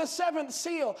opening of the seventh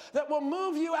seal that will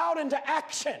move you out into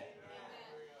action.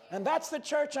 And that's the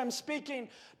church I'm speaking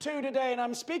to today. And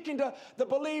I'm speaking to the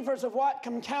believers of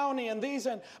Whatcom County and these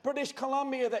in British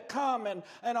Columbia that come and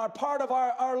are part of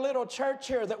our little church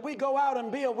here, that we go out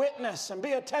and be a witness and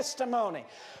be a testimony.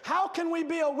 How can we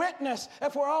be a witness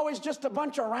if we're always just a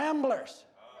bunch of ramblers?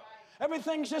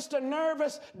 Everything's just a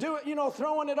nervous,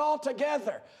 throwing it all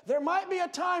together. There might be a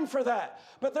time for that,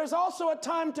 but there's also a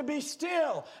time to be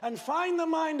still and find the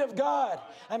mind of God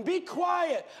and be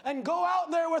quiet and go out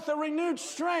there with a renewed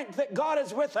strength that God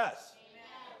is with us.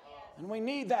 And we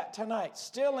need that tonight,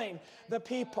 stilling the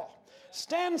people.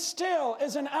 Stand still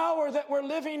is an hour that we're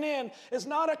living in, is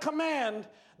not a command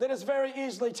that is very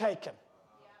easily taken.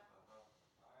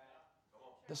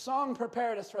 The song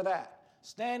prepared us for that.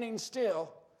 Standing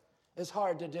still is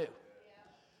hard to do.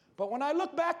 But when I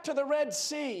look back to the Red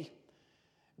Sea,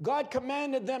 God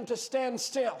commanded them to stand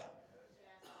still.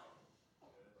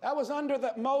 That was under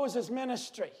the Moses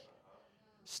ministry.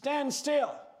 Stand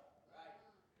still.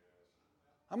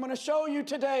 I'm going to show you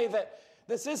today that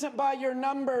this isn't by your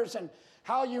numbers and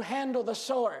how you handle the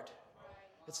sword.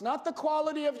 It's not the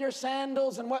quality of your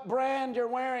sandals and what brand you're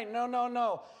wearing.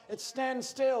 No. It's stand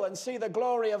still and see the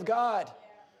glory of God.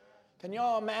 Can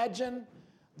y'all imagine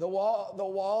the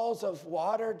walls of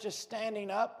water just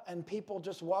standing up and people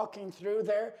just walking through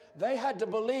there? They had to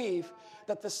believe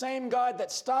that the same God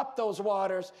that stopped those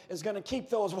waters is going to keep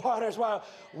those waters while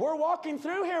we're walking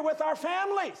through here with our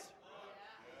families.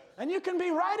 And you can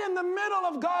be right in the middle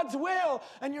of God's will,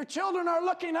 and your children are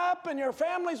looking up, and your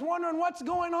family's wondering what's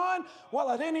going on. Well,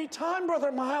 at any time,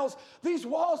 Brother Miles, these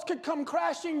walls could come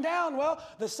crashing down. Well,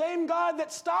 the same God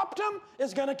that stopped them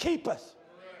is going to keep us.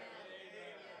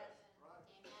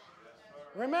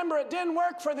 Remember, it didn't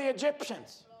work for the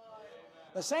Egyptians.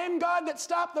 The same God that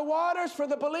stopped the waters for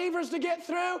the believers to get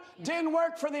through didn't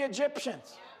work for the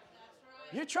Egyptians.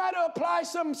 You try to apply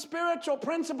some spiritual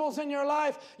principles in your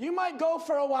life, you might go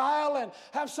for a while and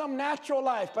have some natural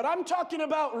life. But I'm talking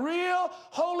about real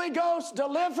Holy Ghost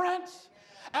deliverance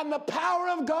and the power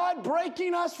of God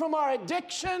breaking us from our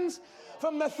addictions,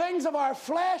 from the things of our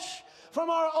flesh, from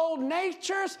our old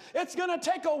natures. It's going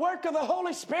to take a work of the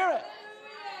Holy Spirit.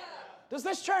 Does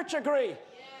this church agree? Yes.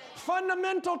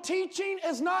 Fundamental teaching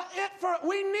is not it for,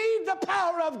 we need the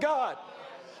power of God.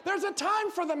 There's a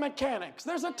time for the mechanics.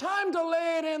 There's a time to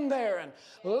lay it in there and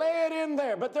lay it in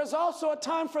there. But there's also a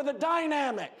time for the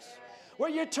dynamics where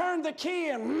you turn the key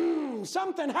and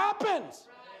something happens.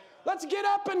 Let's get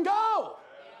up and go.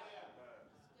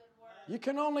 You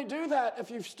can only do that if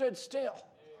you've stood still.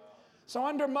 So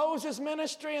under Moses'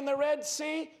 ministry in the Red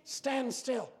Sea, stand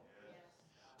still.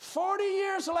 40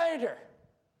 years later,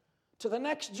 to the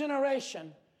next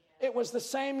generation, it was the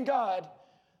same God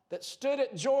that stood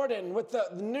at Jordan with the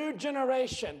new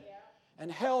generation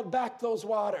and held back those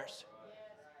waters.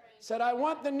 Said, I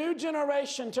want the new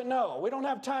generation to know. We don't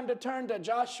have time to turn to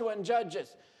Joshua and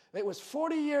Judges. It was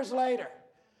 40 years later.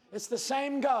 It's the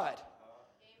same God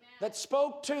that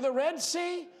spoke to the Red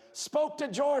Sea, spoke to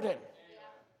Jordan.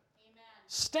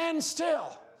 Stand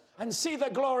still and see the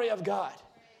glory of God.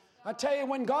 I tell you,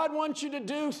 when God wants you to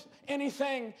do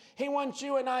anything, He wants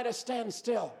you and I to stand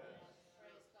still.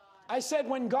 I said,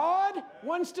 when God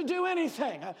wants to do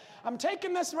anything, I'm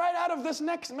taking this right out of this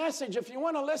next message. If you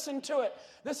want to listen to it,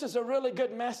 this is a really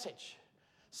good message.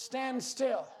 Stand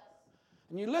still.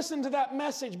 And you listen to that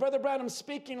message, Brother Branham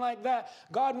speaking like that.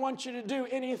 God wants you to do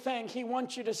anything. He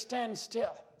wants you to stand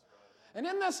still. And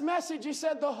in this message, he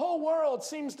said, the whole world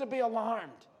seems to be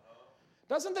alarmed.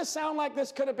 Doesn't this sound like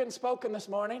this could have been spoken this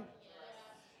morning?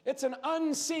 It's an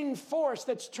unseen force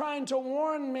that's trying to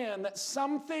warn men that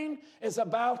something is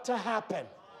about to happen.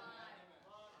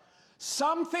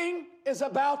 Something is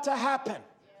about to happen.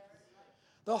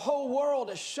 The whole world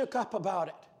is shook up about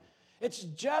it. It's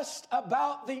just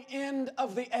about the end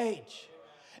of the age.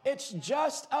 It's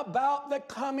just about the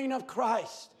coming of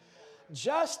Christ.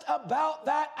 Just about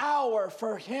that hour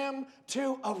for Him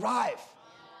to arrive.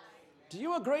 Do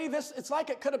you agree? It's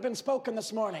like it could have been spoken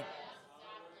this morning.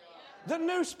 The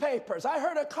newspapers. I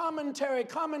heard a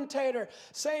commentator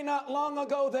say not long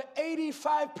ago that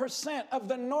 85% of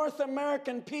the North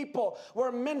American people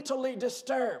were mentally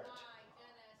disturbed.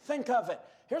 Think of it.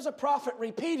 Here's a prophet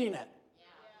repeating it.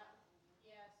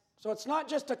 So it's not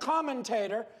just a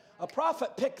commentator. A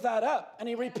prophet picked that up and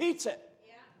he repeats it.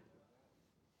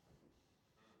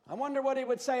 I wonder what he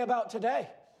would say about today.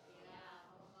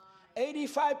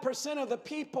 85% of the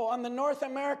people on the North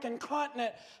American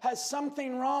continent has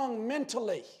something wrong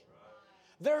mentally.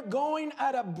 They're going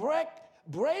at a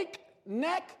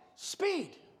breakneck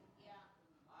speed.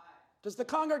 Does the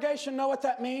congregation know what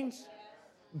that means?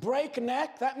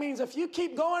 Breakneck. That means if you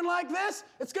keep going like this,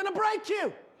 it's going to break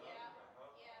you.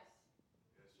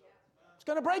 It's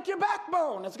going to break your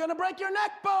backbone. It's going to break your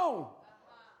neck bone.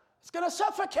 It's going to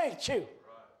suffocate you.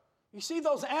 You see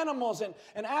those animals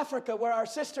in Africa where our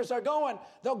sisters are going,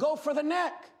 they'll go for the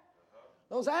neck.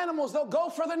 Those animals, they'll go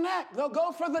for the neck. They'll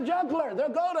go for the jugular. They'll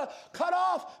go to cut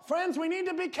off. Friends, we need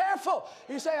to be careful.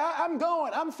 You say, I'm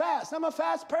going. I'm fast. I'm a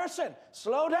fast person.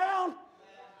 Slow down.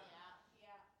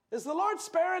 Is the Lord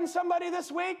sparing somebody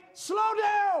this week? Slow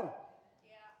down.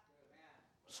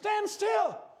 Stand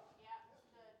still.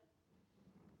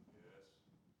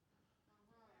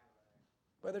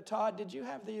 Brother Todd, did you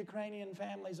have the Ukrainian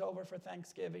families over for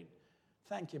Thanksgiving?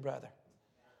 Thank you, brother.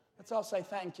 Let's all say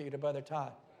thank you to Brother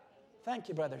Todd. Thank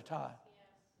you, Brother Todd.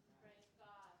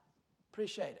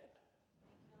 Appreciate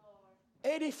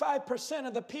it. 85%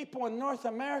 of the people in North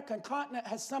American continent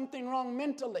has something wrong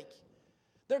mentally.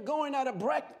 They're going at a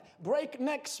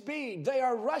breakneck speed. They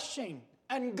are rushing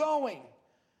and going.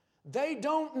 They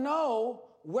don't know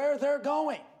where they're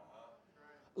going.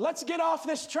 Let's get off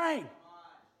this train.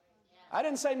 I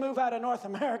didn't say move out of North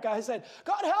America. I said,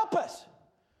 God help us.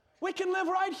 We can live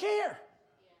right here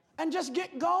and just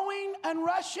get going and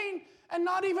rushing and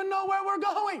not even know where we're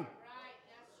going. Right,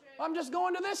 that's true. I'm just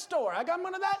going to this store. I'm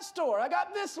going to that store. I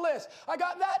got this list. I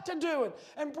got that to do.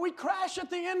 And we crash at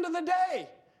the end of the day.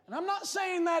 And I'm not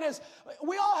saying that is,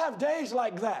 we all have days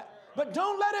like that. But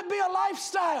don't let it be a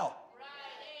lifestyle.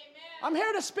 Right, amen. I'm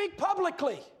here to speak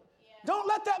publicly. Don't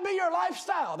let that be your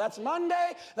lifestyle. That's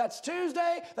Monday, that's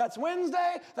Tuesday, that's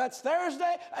Wednesday, that's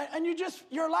Thursday. And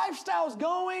your lifestyle's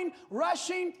going,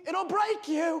 rushing. It'll break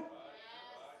you.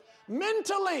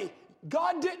 Mentally,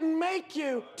 God didn't make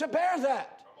you to bear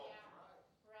that.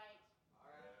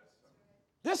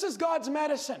 This is God's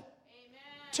medicine.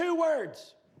 2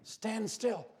 words. Stand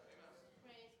still.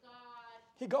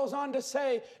 He goes on to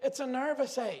say, it's a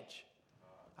nervous age.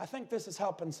 I think this is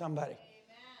helping somebody.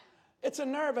 It's a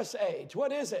nervous age.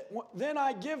 What is it? Then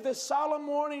I give this solemn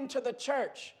warning to the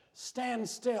church. Stand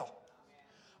still.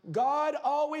 God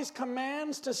always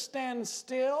commands to stand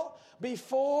still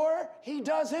before He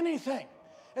does anything.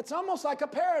 It's almost like a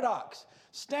paradox.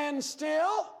 Stand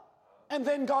still, and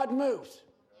then God moves.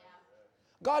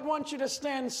 God wants you to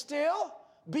stand still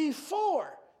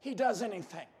before He does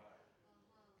anything.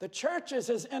 The church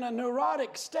is in a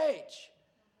neurotic stage.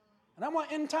 And I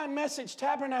want End Time Message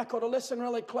Tabernacle to listen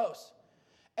really close.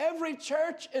 Every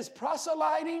church is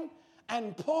proselyting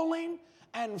and pulling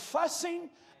and fussing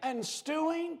and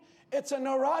stewing. It's a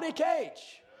neurotic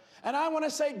age. And I want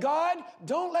to say, God,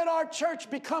 don't let our church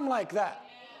become like that.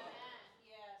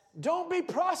 Don't be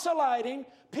proselyting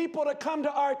people to come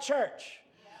to our church.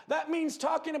 That means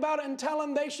talking about it and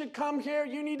telling them they should come here.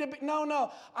 You need to be.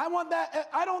 No. I want that.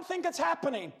 I don't think it's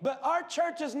happening. But our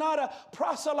church is not a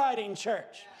proselyting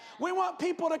church. We want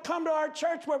people to come to our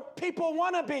church where people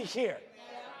want to be here.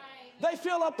 They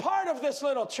feel a part of this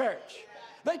little church.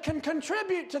 They can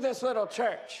contribute to this little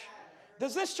church.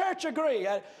 Does this church agree?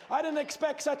 I didn't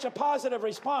expect such a positive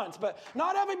response, but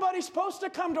not everybody's supposed to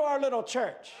come to our little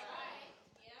church.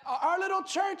 Our little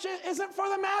church isn't for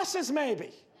the masses,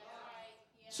 maybe.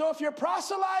 So if you're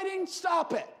proselyting,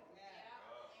 stop it.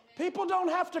 People don't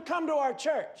have to come to our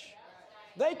church.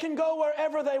 They can go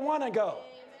wherever they want to go.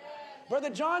 Brother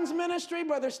John's ministry,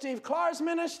 Brother Steve Clark's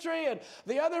ministry, and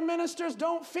the other ministers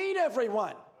don't feed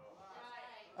everyone.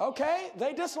 Okay?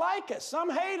 They dislike us. Some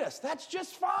hate us. That's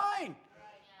just fine.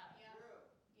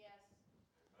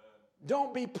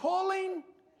 Don't be pulling,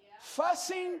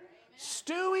 fussing,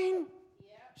 stewing.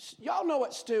 Y'all know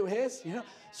what stew is, you know.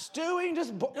 Stewing,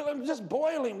 just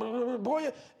boiling.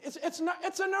 It's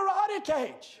a neurotic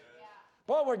age.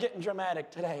 Boy, we're getting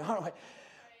dramatic today, aren't we?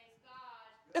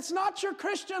 It's not your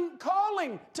Christian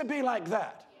calling to be like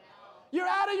that. You're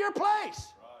out of your place.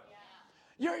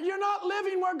 You're not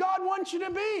living where God wants you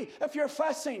to be if you're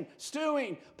fussing,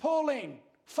 stewing, pulling,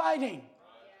 fighting.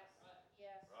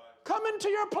 Come into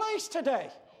your place today.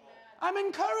 I'm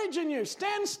encouraging you.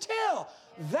 Stand still.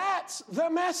 That's the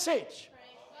message.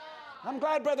 I'm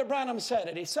glad Brother Branham said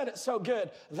it. He said it so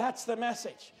good. That's the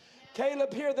message.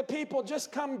 Caleb here, the people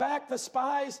just come back, the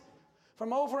spies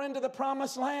from over into the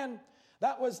promised land.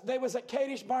 They was at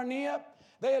Kadesh Barnea.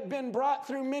 They had been brought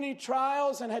through many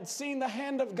trials and had seen the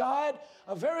hand of God.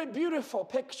 A very beautiful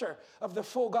picture of the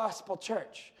full gospel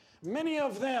church. Many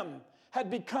of them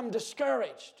had become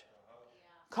discouraged,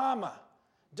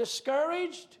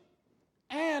 discouraged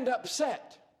and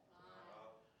upset.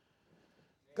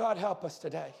 God help us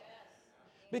today.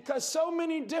 Because so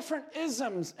many different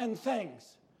isms and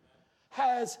things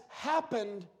has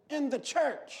happened in the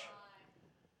church.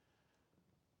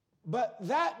 But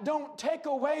that don't take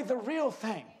away the real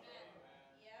thing.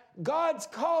 God's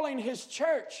calling his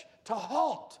church to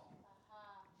halt.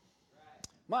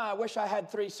 I wish I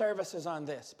had 3 services on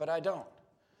this, but I don't.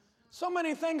 So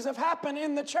many things have happened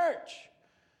in the church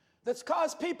that's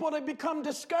caused people to become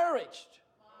discouraged,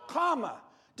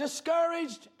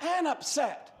 discouraged and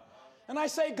upset. And I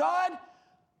say, God,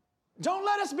 don't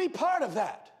let us be part of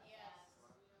that.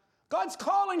 God's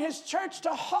calling his church to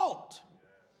halt.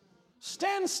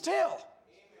 Stand still.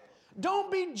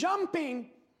 Don't be jumping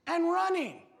and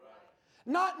running,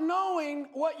 not knowing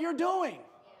what you're doing.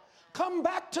 Come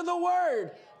back to the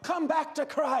Word. Come back to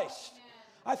Christ.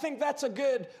 I think that's a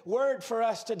good word for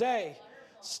us today.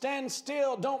 Stand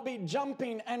still. Don't be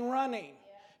jumping and running.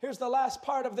 Here's the last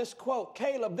part of this quote.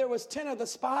 Caleb, there was 10 of the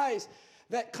spies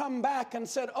that come back and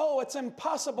said, oh, it's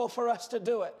impossible for us to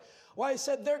do it. Why, he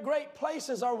said, their great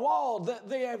places are walled.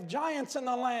 They have giants in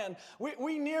the land.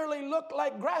 We nearly look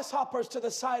like grasshoppers to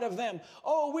the sight of them.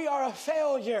 Oh, we are a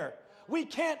failure. We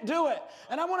can't do it.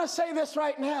 And I want to say this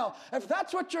right now. If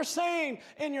that's what you're saying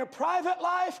in your private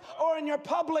life or in your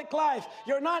public life,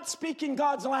 you're not speaking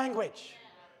God's language.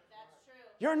 That's true.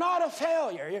 You're not a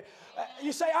failure.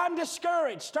 You say, I'm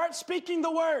discouraged. Start speaking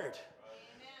the word.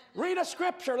 Read a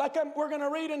scripture like we're going to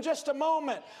read in just a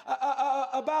moment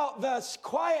about the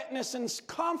quietness and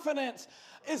confidence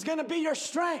is going to be your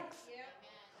strength.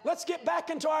 Let's get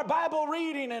back into our Bible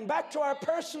reading and back to our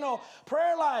personal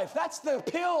prayer life. That's the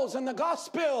pills and the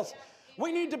gospels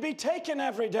we need to be taking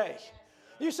every day.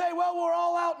 You say, well, we're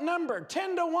all outnumbered,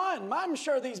 10-1. I'm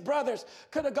sure these brothers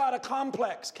could have got a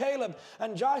complex. Caleb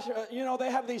and Joshua,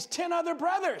 they have these 10 other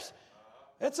brothers.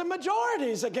 It's a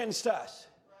majorities against us.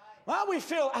 Well, we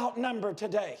feel outnumbered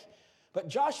today. But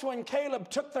Joshua and Caleb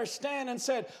took their stand and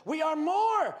said, we are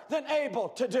more than able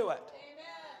to do it.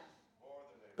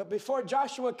 But before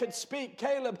Joshua could speak,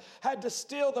 Caleb had to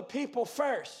still the people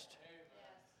first,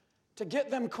 to get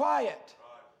them quiet,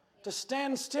 to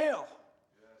stand still.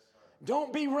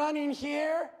 Don't be running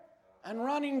here and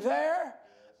running there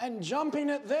and jumping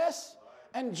at this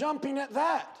and jumping at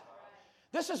that.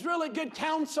 This is really good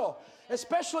counsel,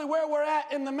 especially where we're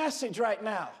at in the message right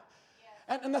now.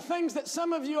 And the things that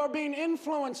some of you are being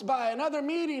influenced by in other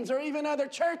meetings or even other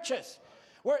churches.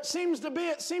 Where it seems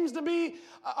to be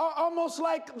almost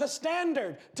like the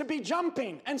standard to be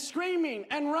jumping and screaming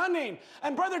and running.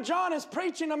 And Brother John is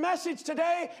preaching a message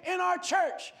today in our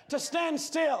church to stand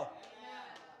still.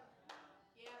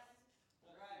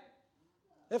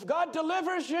 If God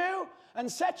delivers you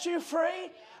and sets you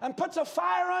free and puts a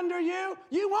fire under you,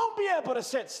 you won't be able to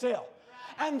sit still.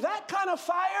 And that kind of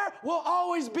fire will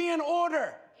always be in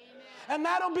order. And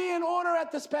that'll be in order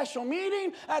at the special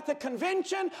meeting, at the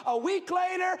convention, a week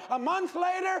later, a month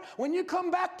later. When you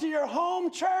come back to your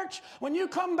home church, when you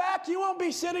come back, you won't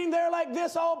be sitting there like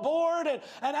this all bored and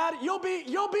out. You'll be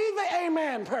the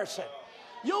amen person.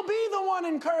 You'll be the one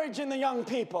encouraging the young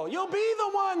people. You'll be the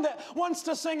one that wants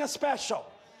to sing a special.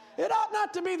 It ought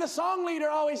not to be the song leader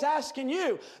always asking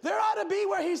you. There ought to be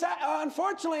where he's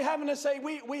unfortunately having to say,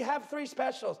 we have 3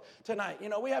 specials tonight.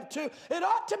 We have 2. It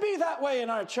ought to be that way in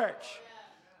our church.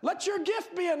 Let your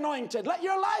gift be anointed. Let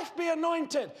your life be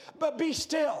anointed, but be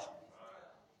still.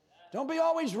 Don't be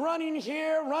always running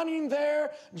here, running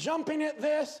there, jumping at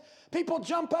this. People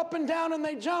jump up and down and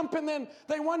they jump and then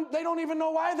they don't even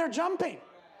know why they're jumping.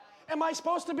 Am I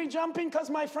supposed to be jumping because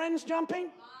my friend's jumping?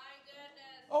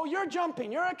 Oh, you're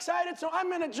jumping. You're excited, so I'm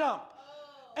going to jump.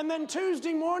 And then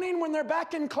Tuesday morning when they're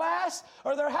back in class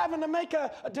or they're having to make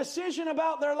a decision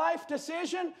about their life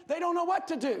decision, they don't know what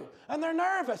to do. And they're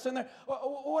nervous. And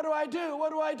what do I do?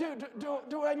 What do I do?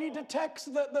 Do I need to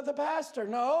text the pastor?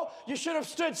 No, you should have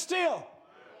stood still.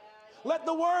 Let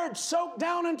the word soak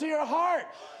down into your heart.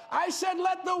 I said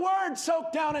let the word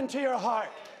soak down into your heart.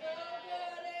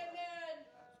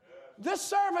 This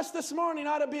service this morning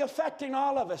ought to be affecting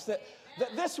all of us. That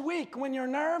this week when you're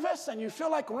nervous and you feel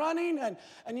like running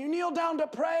and you kneel down to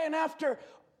pray and after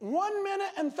 1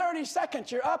 minute and 30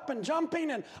 seconds you're up and jumping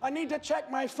and I need to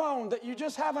check my phone, that you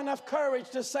just have enough courage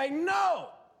to say no.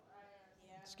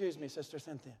 Excuse me, Sister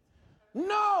Cynthia.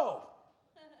 No.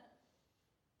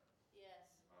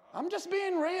 I'm just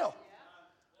being real.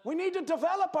 We need to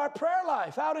develop our prayer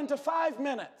life out into 5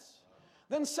 minutes,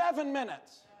 then 7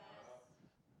 minutes.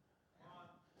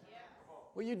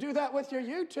 Well, you do that with your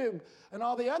YouTube and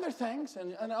all the other things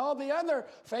and all the other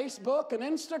Facebook and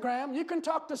Instagram. You can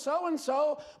talk to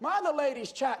so-and-so. My other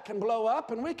ladies' chat can blow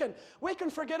up and we can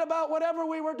forget about whatever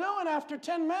we were doing after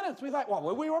 10 minutes. We thought,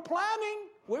 well, we were planning.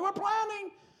 We were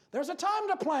planning. There's a time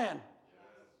to plan.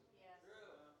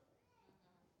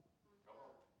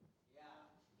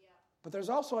 But there's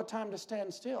also a time to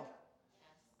stand still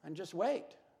and just wait.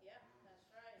 Yeah,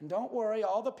 that's right. And don't worry,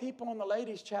 all the people in the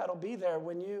ladies' chat will be there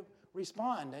when you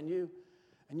respond and you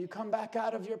come back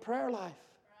out of your prayer life. Right.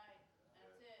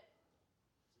 That's it.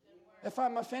 Good word. If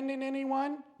I'm offending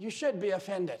anyone, you should be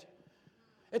offended.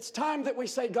 It's time that we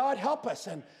say, God, help us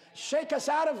and shake us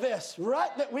out of this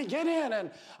rut that we get in.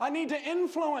 And I need to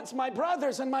influence my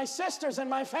brothers and my sisters and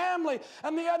my family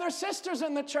and the other sisters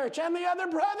in the church and the other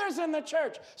brothers in the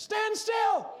church. Stand still.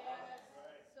 Yes.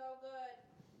 So good.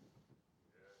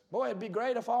 Boy, it'd be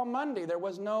great if all Monday there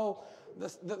was no,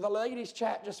 the ladies'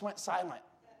 chat just went silent.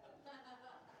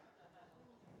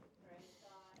 Praise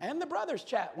God. And the brothers'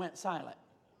 chat went silent.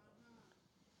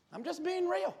 I'm just being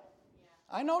real.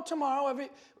 I know tomorrow,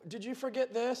 did you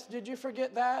forget this? Did you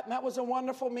forget that? And that was a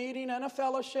wonderful meeting and a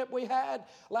fellowship we had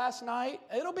last night.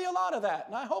 It'll be a lot of that,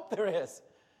 and I hope there is.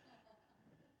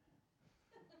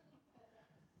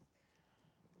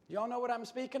 Y'all know what I'm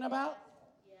speaking about?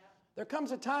 Yeah. There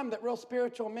comes a time that real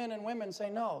spiritual men and women say,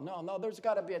 no, there's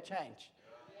got to be a change.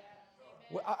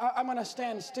 I'm going to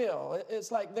stand still.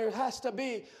 It's like there has to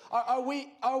be. Are we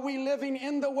living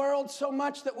in the world so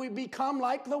much that we become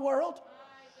like the world?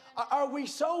 Are we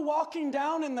so walking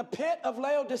down in the pit of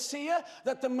Laodicea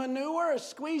that the manure is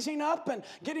squeezing up and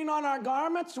getting on our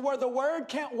garments where the word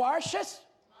can't wash us?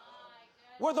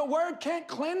 Where the word can't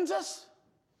cleanse us?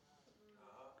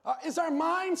 Is our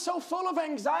mind so full of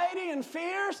anxiety and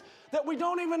fears that we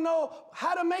don't even know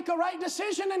how to make a right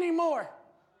decision anymore?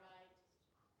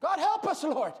 God help us,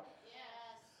 Lord.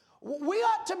 Yes. We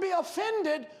ought to be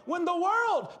offended when the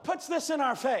world puts this in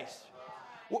our face.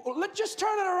 Let's just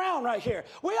turn it around right here.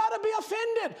 We ought to be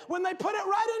offended when they put it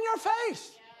right in your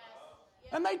face.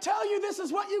 And they tell you this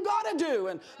is what you got to do,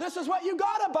 and this is what you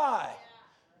got to buy.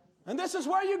 And this is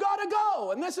where you got to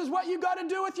go. And this is what you got to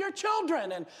do with your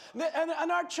children. And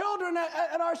our children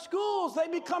at our schools, they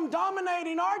become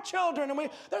dominating our children. And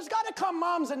there's got to come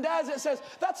moms and dads that says,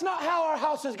 that's not how our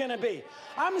house is going to be.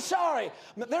 I'm sorry.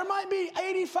 There might be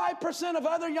 85% of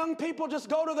other young people just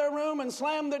go to their room and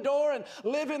slam the door and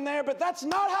live in there. But that's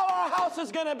not how our house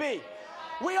is going to be.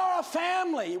 We are a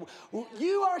family.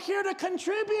 You are here to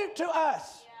contribute to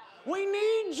us. We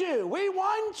need you. We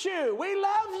want you. We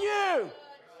love you.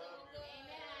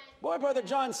 Boy, Brother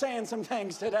John's saying some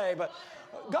things today, but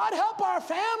God help our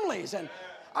families. And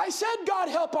I said God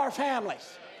help our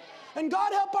families. And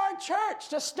God help our church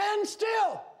to stand still.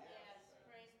 Yes.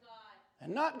 Praise God.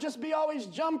 And not just be always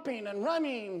jumping and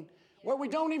running where we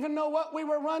don't even know what we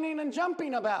were running and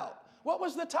jumping about. What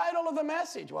was the title of the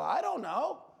message? Well, I don't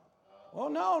know. Well,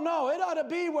 no. It ought to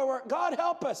be where God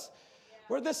help us.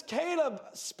 Where this Caleb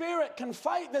spirit can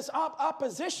fight this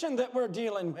opposition that we're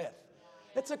dealing with.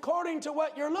 It's according to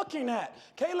what you're looking at.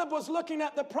 Caleb was looking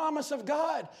at the promise of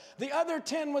God. The other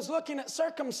 10 was looking at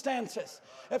circumstances.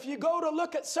 If you go to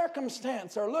look at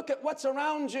circumstance or look at what's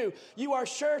around you, you are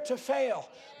sure to fail.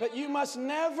 But you must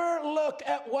never look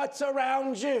at what's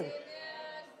around you. Yes.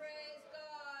 Praise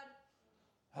God.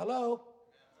 Hello?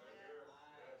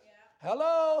 Yeah.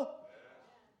 Hello?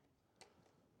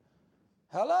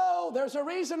 Hello? There's a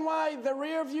reason why the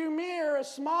rear view mirror is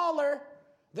smaller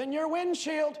than your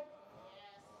windshield.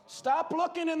 Stop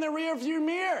looking in the rear view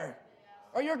mirror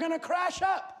or you're going to crash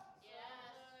up.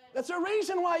 That's a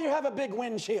reason why you have a big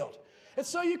windshield. It's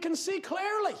so you can see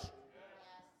clearly.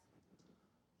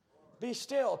 Be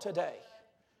still today.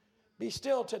 Be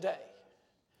still today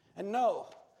and know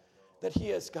that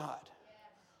He is God.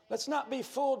 Let's not be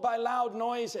fooled by loud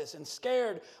noises and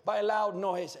scared by loud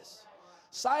noises.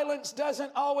 Silence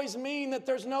doesn't always mean that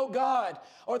there's no God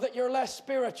or that you're less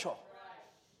spiritual.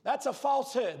 That's a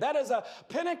falsehood. That is a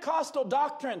Pentecostal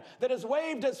doctrine that is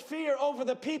waved as fear over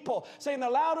the people, saying the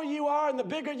louder you are and the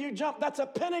bigger you jump. That's a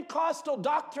Pentecostal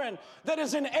doctrine that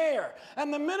is in error.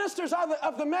 And the ministers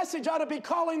of the message ought to be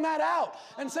calling that out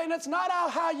and saying it's not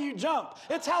how you jump,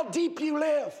 it's how deep you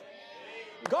live.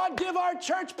 God, give our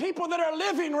church people that are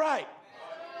living right,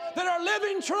 that are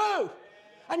living true,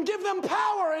 and give them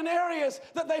power in areas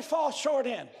that they fall short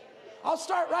in. I'll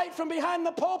start right from behind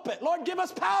the pulpit. Lord, give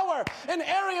us power in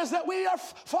areas that we are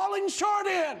falling short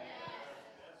in.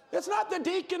 It's not the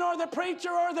deacon or the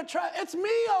preacher or it's me,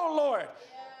 oh Lord.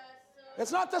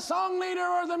 It's not the song leader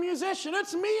or the musician.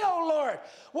 It's me, oh Lord.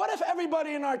 What if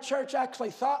everybody in our church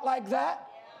actually thought like that?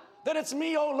 That it's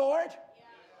me, oh Lord.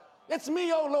 It's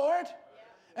me, oh Lord.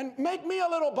 And make me a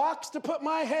little box to put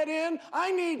my head in.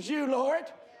 I need you, Lord.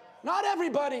 Not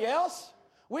everybody else.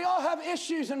 We all have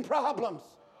issues and problems.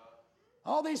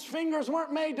 All these fingers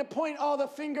weren't made to point all the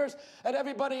fingers at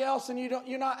everybody else and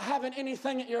you're not having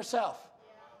anything at yourself.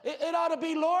 It ought to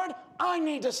be, Lord, I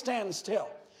need to stand still.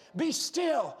 Be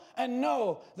still and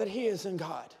know that He is in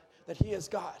God, that He is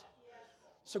God.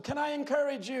 So can I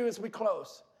encourage you as we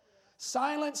close?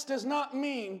 Silence does not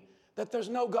mean that there's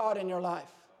no God in your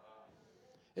life.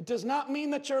 It does not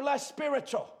mean that you're less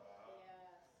spiritual.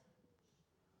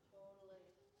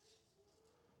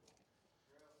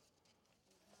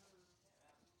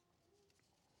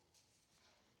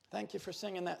 Thank you for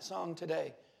singing that song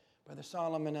today, Brother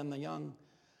Solomon and the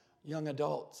young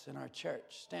adults in our church.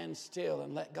 Stand still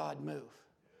and let God move.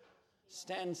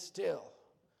 Stand still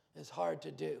is hard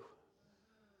to do.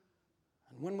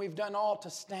 And when we've done all to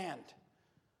stand,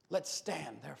 let's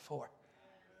stand, therefore.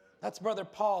 That's Brother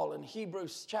Paul in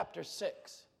Hebrews chapter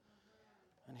 6.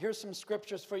 And here's some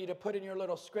scriptures for you to put in your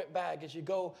little script bag as you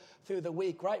go through the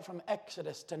week, right from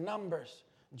Exodus to Numbers,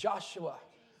 Joshua,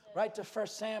 right to 1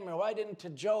 Samuel, right into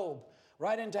Job,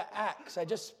 right into Acts. I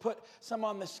just put some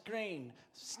on the screen.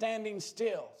 Standing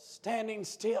still, standing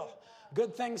still.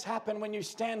 Good things happen when you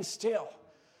stand still.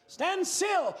 Stand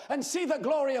still and see the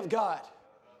glory of God.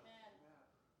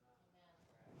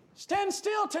 Stand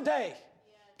still today.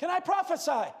 Can I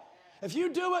prophesy? If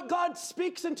you do what God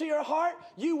speaks into your heart,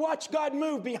 you watch God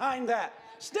move behind that.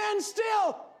 Stand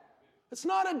still. It's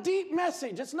not a deep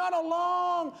message. It's not a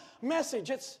long message.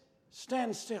 It's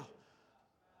stand still.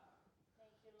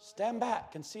 Stand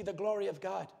back and see the glory of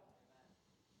God.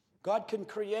 God can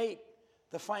create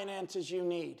the finances you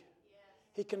need.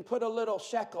 He can put a little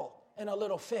shekel in a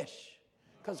little fish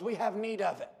because we have need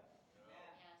of it.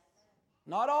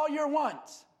 Not all your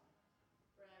wants.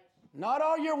 Not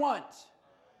all your wants.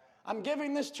 I'm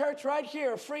giving this church right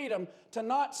here freedom to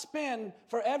not spend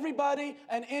for everybody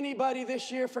and anybody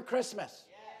this year for Christmas.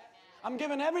 I'm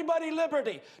giving everybody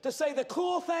liberty to say the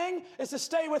cool thing is to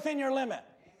stay within your limit.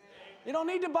 You don't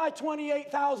need to buy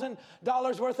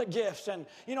 $28,000 worth of gifts and,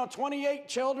 28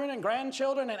 children and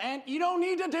grandchildren and you don't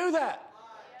need to do that.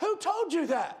 Who told you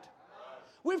that?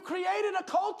 We've created a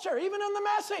culture, even in the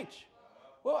message.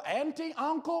 Well, auntie,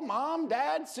 uncle, mom,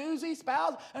 dad, Susie,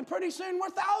 spouse, and pretty soon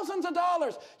we're thousands of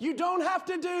dollars. You don't have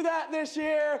to do that this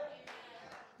year.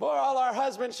 Boy, all our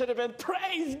husbands should have been,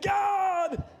 praise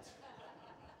God.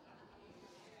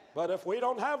 But if we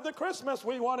don't have the Christmas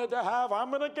we wanted to have,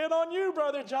 I'm going to get on you,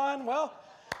 Brother John. Well,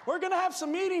 we're going to have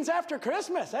some meetings after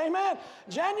Christmas. Amen.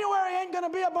 January ain't going to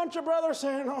be a bunch of brothers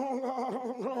saying,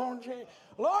 oh,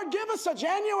 Lord, give us a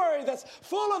January that's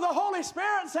full of the Holy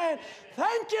Spirit saying,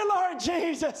 thank you, Lord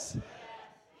Jesus.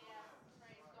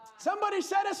 Somebody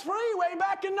set us free way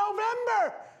back in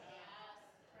November.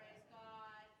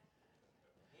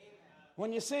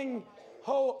 When you sing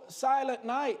Whole Silent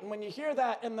Night, and when you hear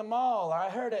that in the mall, or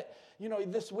I heard it,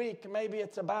 this week, maybe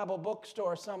it's a Bible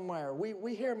bookstore somewhere.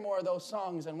 We hear more of those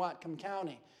songs in Whatcom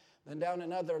County than down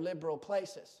in other liberal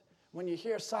places. When you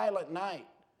hear Silent Night,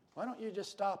 why don't you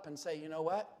just stop and say, you know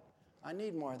what? I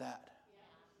need more of that.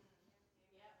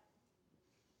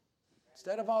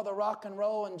 Instead of all the rock and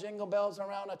roll and jingle bells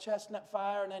around a chestnut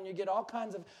fire, and then you get all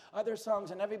kinds of other songs,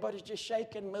 and everybody's just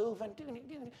shaking, moving.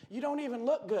 You don't even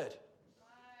look good.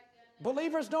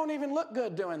 Believers don't even look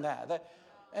good doing that.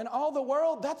 And all the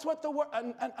world, that's what the world,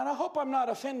 and I hope I'm not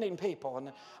offending people.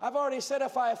 And I've already said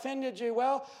if I offended you,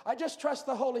 well, I just trust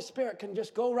the Holy Spirit can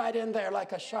just go right in there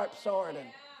like a sharp sword and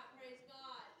praise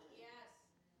God. Yes.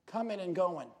 coming and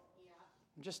going.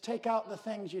 Just take out the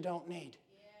things you don't need.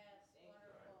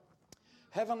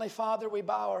 Heavenly Father, we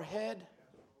bow our head.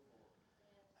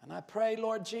 And I pray,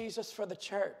 Lord Jesus, for the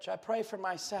church. I pray for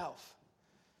myself.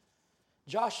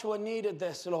 Joshua needed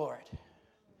this, Lord.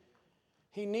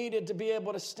 He needed to be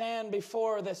able to stand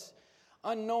before this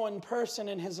unknown person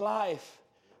in his life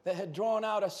that had drawn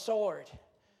out a sword.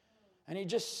 And he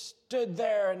just stood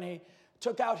there and he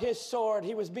took out his sword.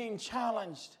 He was being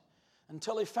challenged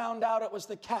until he found out it was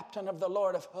the captain of the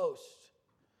Lord of hosts.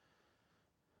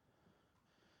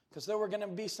 Because there were going to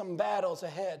be some battles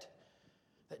ahead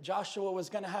that Joshua was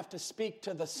going to have to speak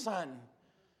to the sun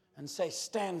and say,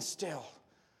 stand still.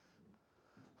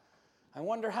 I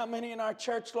wonder how many in our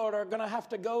church, Lord, are going to have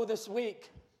to go this week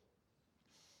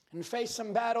and face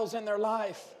some battles in their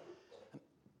life.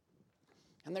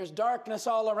 And there's darkness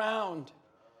all around.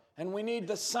 And we need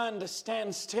the sun to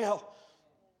stand still.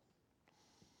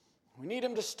 We need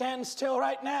him to stand still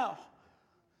right now.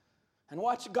 And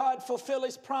watch God fulfill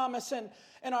his promise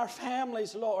in our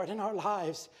families, Lord, in our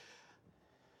lives.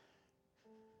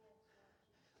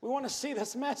 We want to see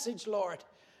this message, Lord,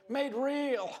 made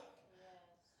real.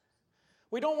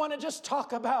 We don't want to just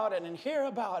talk about it and hear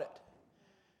about it.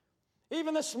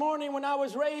 Even this morning when I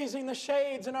was raising the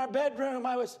shades in our bedroom,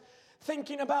 I was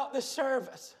thinking about this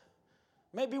service.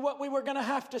 Maybe what we were going to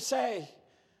have to say.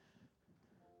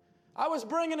 I was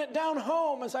bringing it down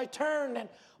home as I turned and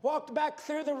walked back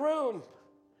through the room.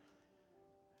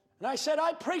 And I said,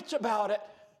 I preach about it,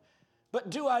 but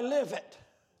do I live it?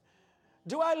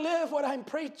 Do I live what I'm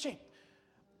preaching?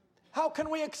 How can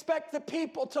we expect the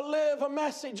people to live a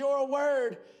message or a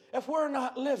word if we're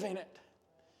not living it?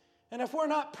 And if we're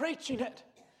not preaching it?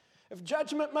 If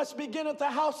judgment must begin at the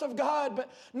house of God,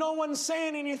 but no one's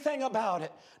saying anything about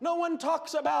it. No one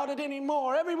talks about it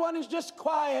anymore. Everyone is just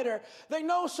quieter. They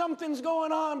know something's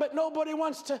going on, but nobody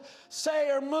wants to say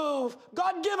or move.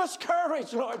 God, give us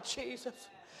courage, Lord Jesus.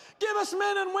 Give us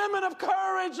men and women of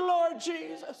courage, Lord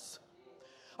Jesus.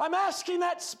 I'm asking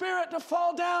that Spirit to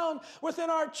fall down within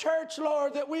our church,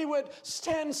 Lord, that we would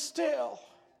stand still.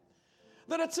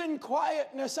 That it's in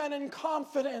quietness and in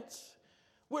confidence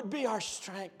would be our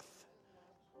strength.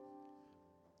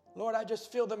 Lord, I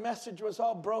just feel the message was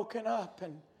all broken up.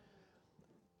 And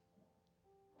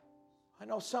I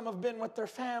know some have been with their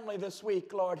family this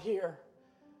week, Lord, here.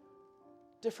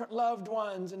 Different loved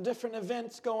ones and different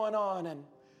events going on. And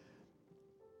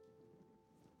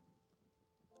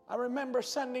I remember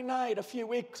Sunday night a few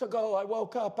weeks ago, I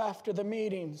woke up after the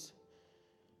meetings.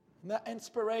 And that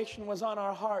inspiration was on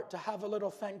our heart to have a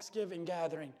little Thanksgiving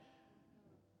gathering.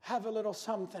 Have a little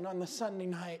something on the Sunday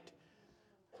night.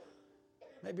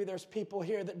 Maybe there's people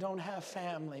here that don't have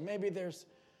family. Maybe there's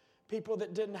people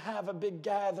that didn't have a big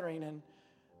gathering and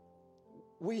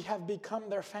we have become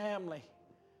their family.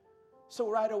 So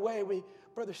right away,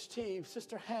 Brother Steve,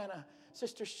 Sister Hannah,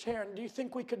 Sister Sharon, do you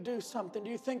think we could do something? Do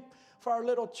you think for our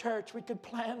little church we could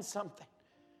plan something?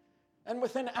 And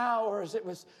within hours,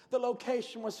 the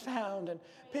location was found and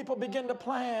people began to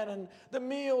plan and the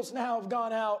meals now have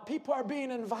gone out. People are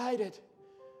being invited.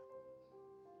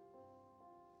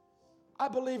 I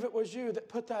believe it was you that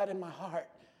put that in my heart.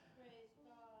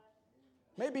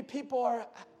 Maybe people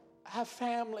have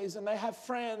families and they have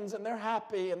friends and they're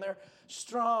happy and they're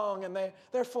strong and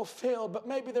they're fulfilled, but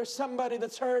maybe there's somebody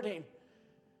that's hurting.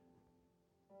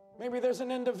 Maybe there's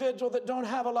an individual that don't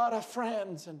have a lot of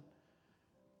friends, and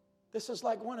this is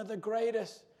like one of the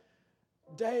greatest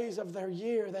days of their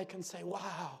year. They can say,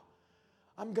 wow,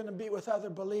 I'm going to be with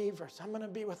other believers. I'm going to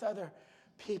be with other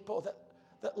people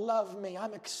that love me.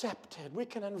 I'm accepted. We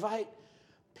can invite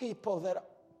people that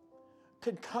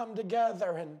could come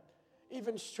together, and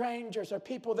even strangers or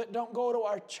people that don't go to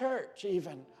our church,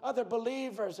 even other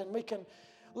believers, and we can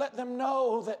let them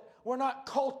know that we're not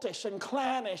cultish and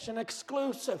clannish and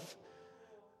exclusive.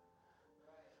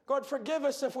 God, forgive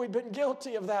us if we've been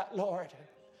guilty of that, Lord.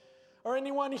 Or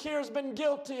anyone here has been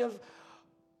guilty of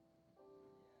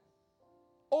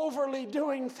overly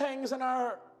doing things in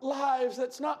our lives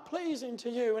that's not pleasing to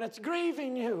you and it's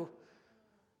grieving you.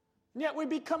 And yet we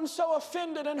become so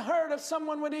offended and hurt if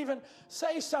someone would even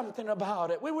say something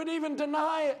about it. We would even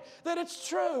deny it, that it's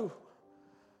true.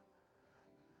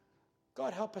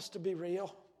 God, help us to be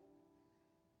real.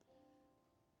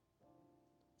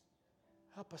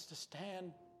 Help us to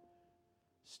stand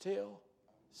still,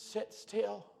 sit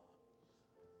still.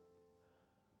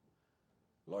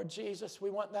 Lord Jesus, we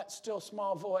want that still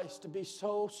small voice to be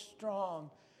so strong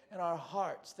in our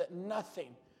hearts that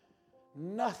nothing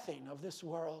of this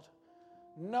world,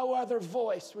 no other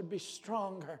voice would be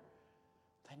stronger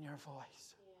than your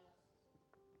voice.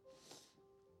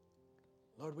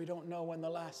 Lord, we don't know when the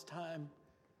last time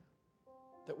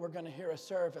that we're going to hear a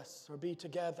service or be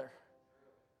together,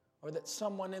 or that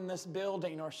someone in this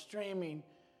building or streaming,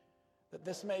 that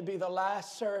this may be the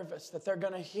last service that they're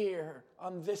going to hear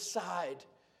on this side.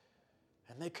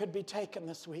 And they could be taken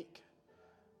this week.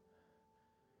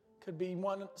 Could be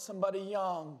somebody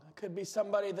young. Could be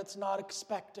somebody that's not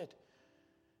expected.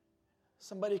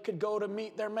 Somebody could go to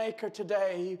meet their Maker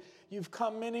today. You've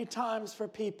come many times for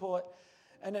people,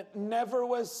 and it never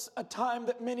was a time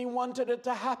that many wanted it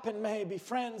to happen, maybe.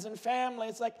 Friends and family.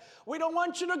 It's like, we don't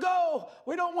want you to go.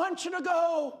 We don't want you to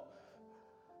go.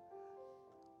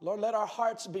 Lord, let our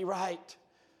hearts be right.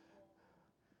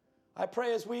 I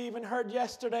pray, as we even heard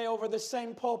yesterday over the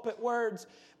same pulpit, words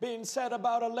being said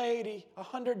about a lady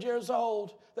 100 years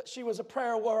old, that she was a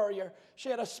prayer warrior. She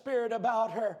had a spirit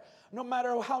about her. No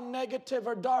matter how negative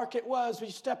or dark it was, when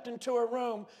she stepped into her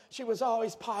room, she was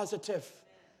always positive.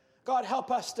 God,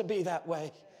 help us to be that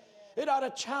way. It ought to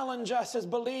challenge us as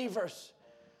believers,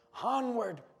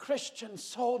 onward, Christian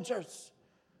soldiers.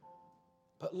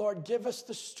 But Lord, give us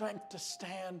the strength to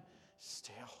stand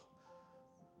still.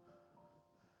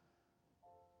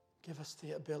 Give us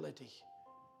the ability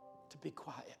to be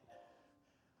quiet.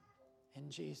 In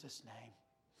Jesus' name.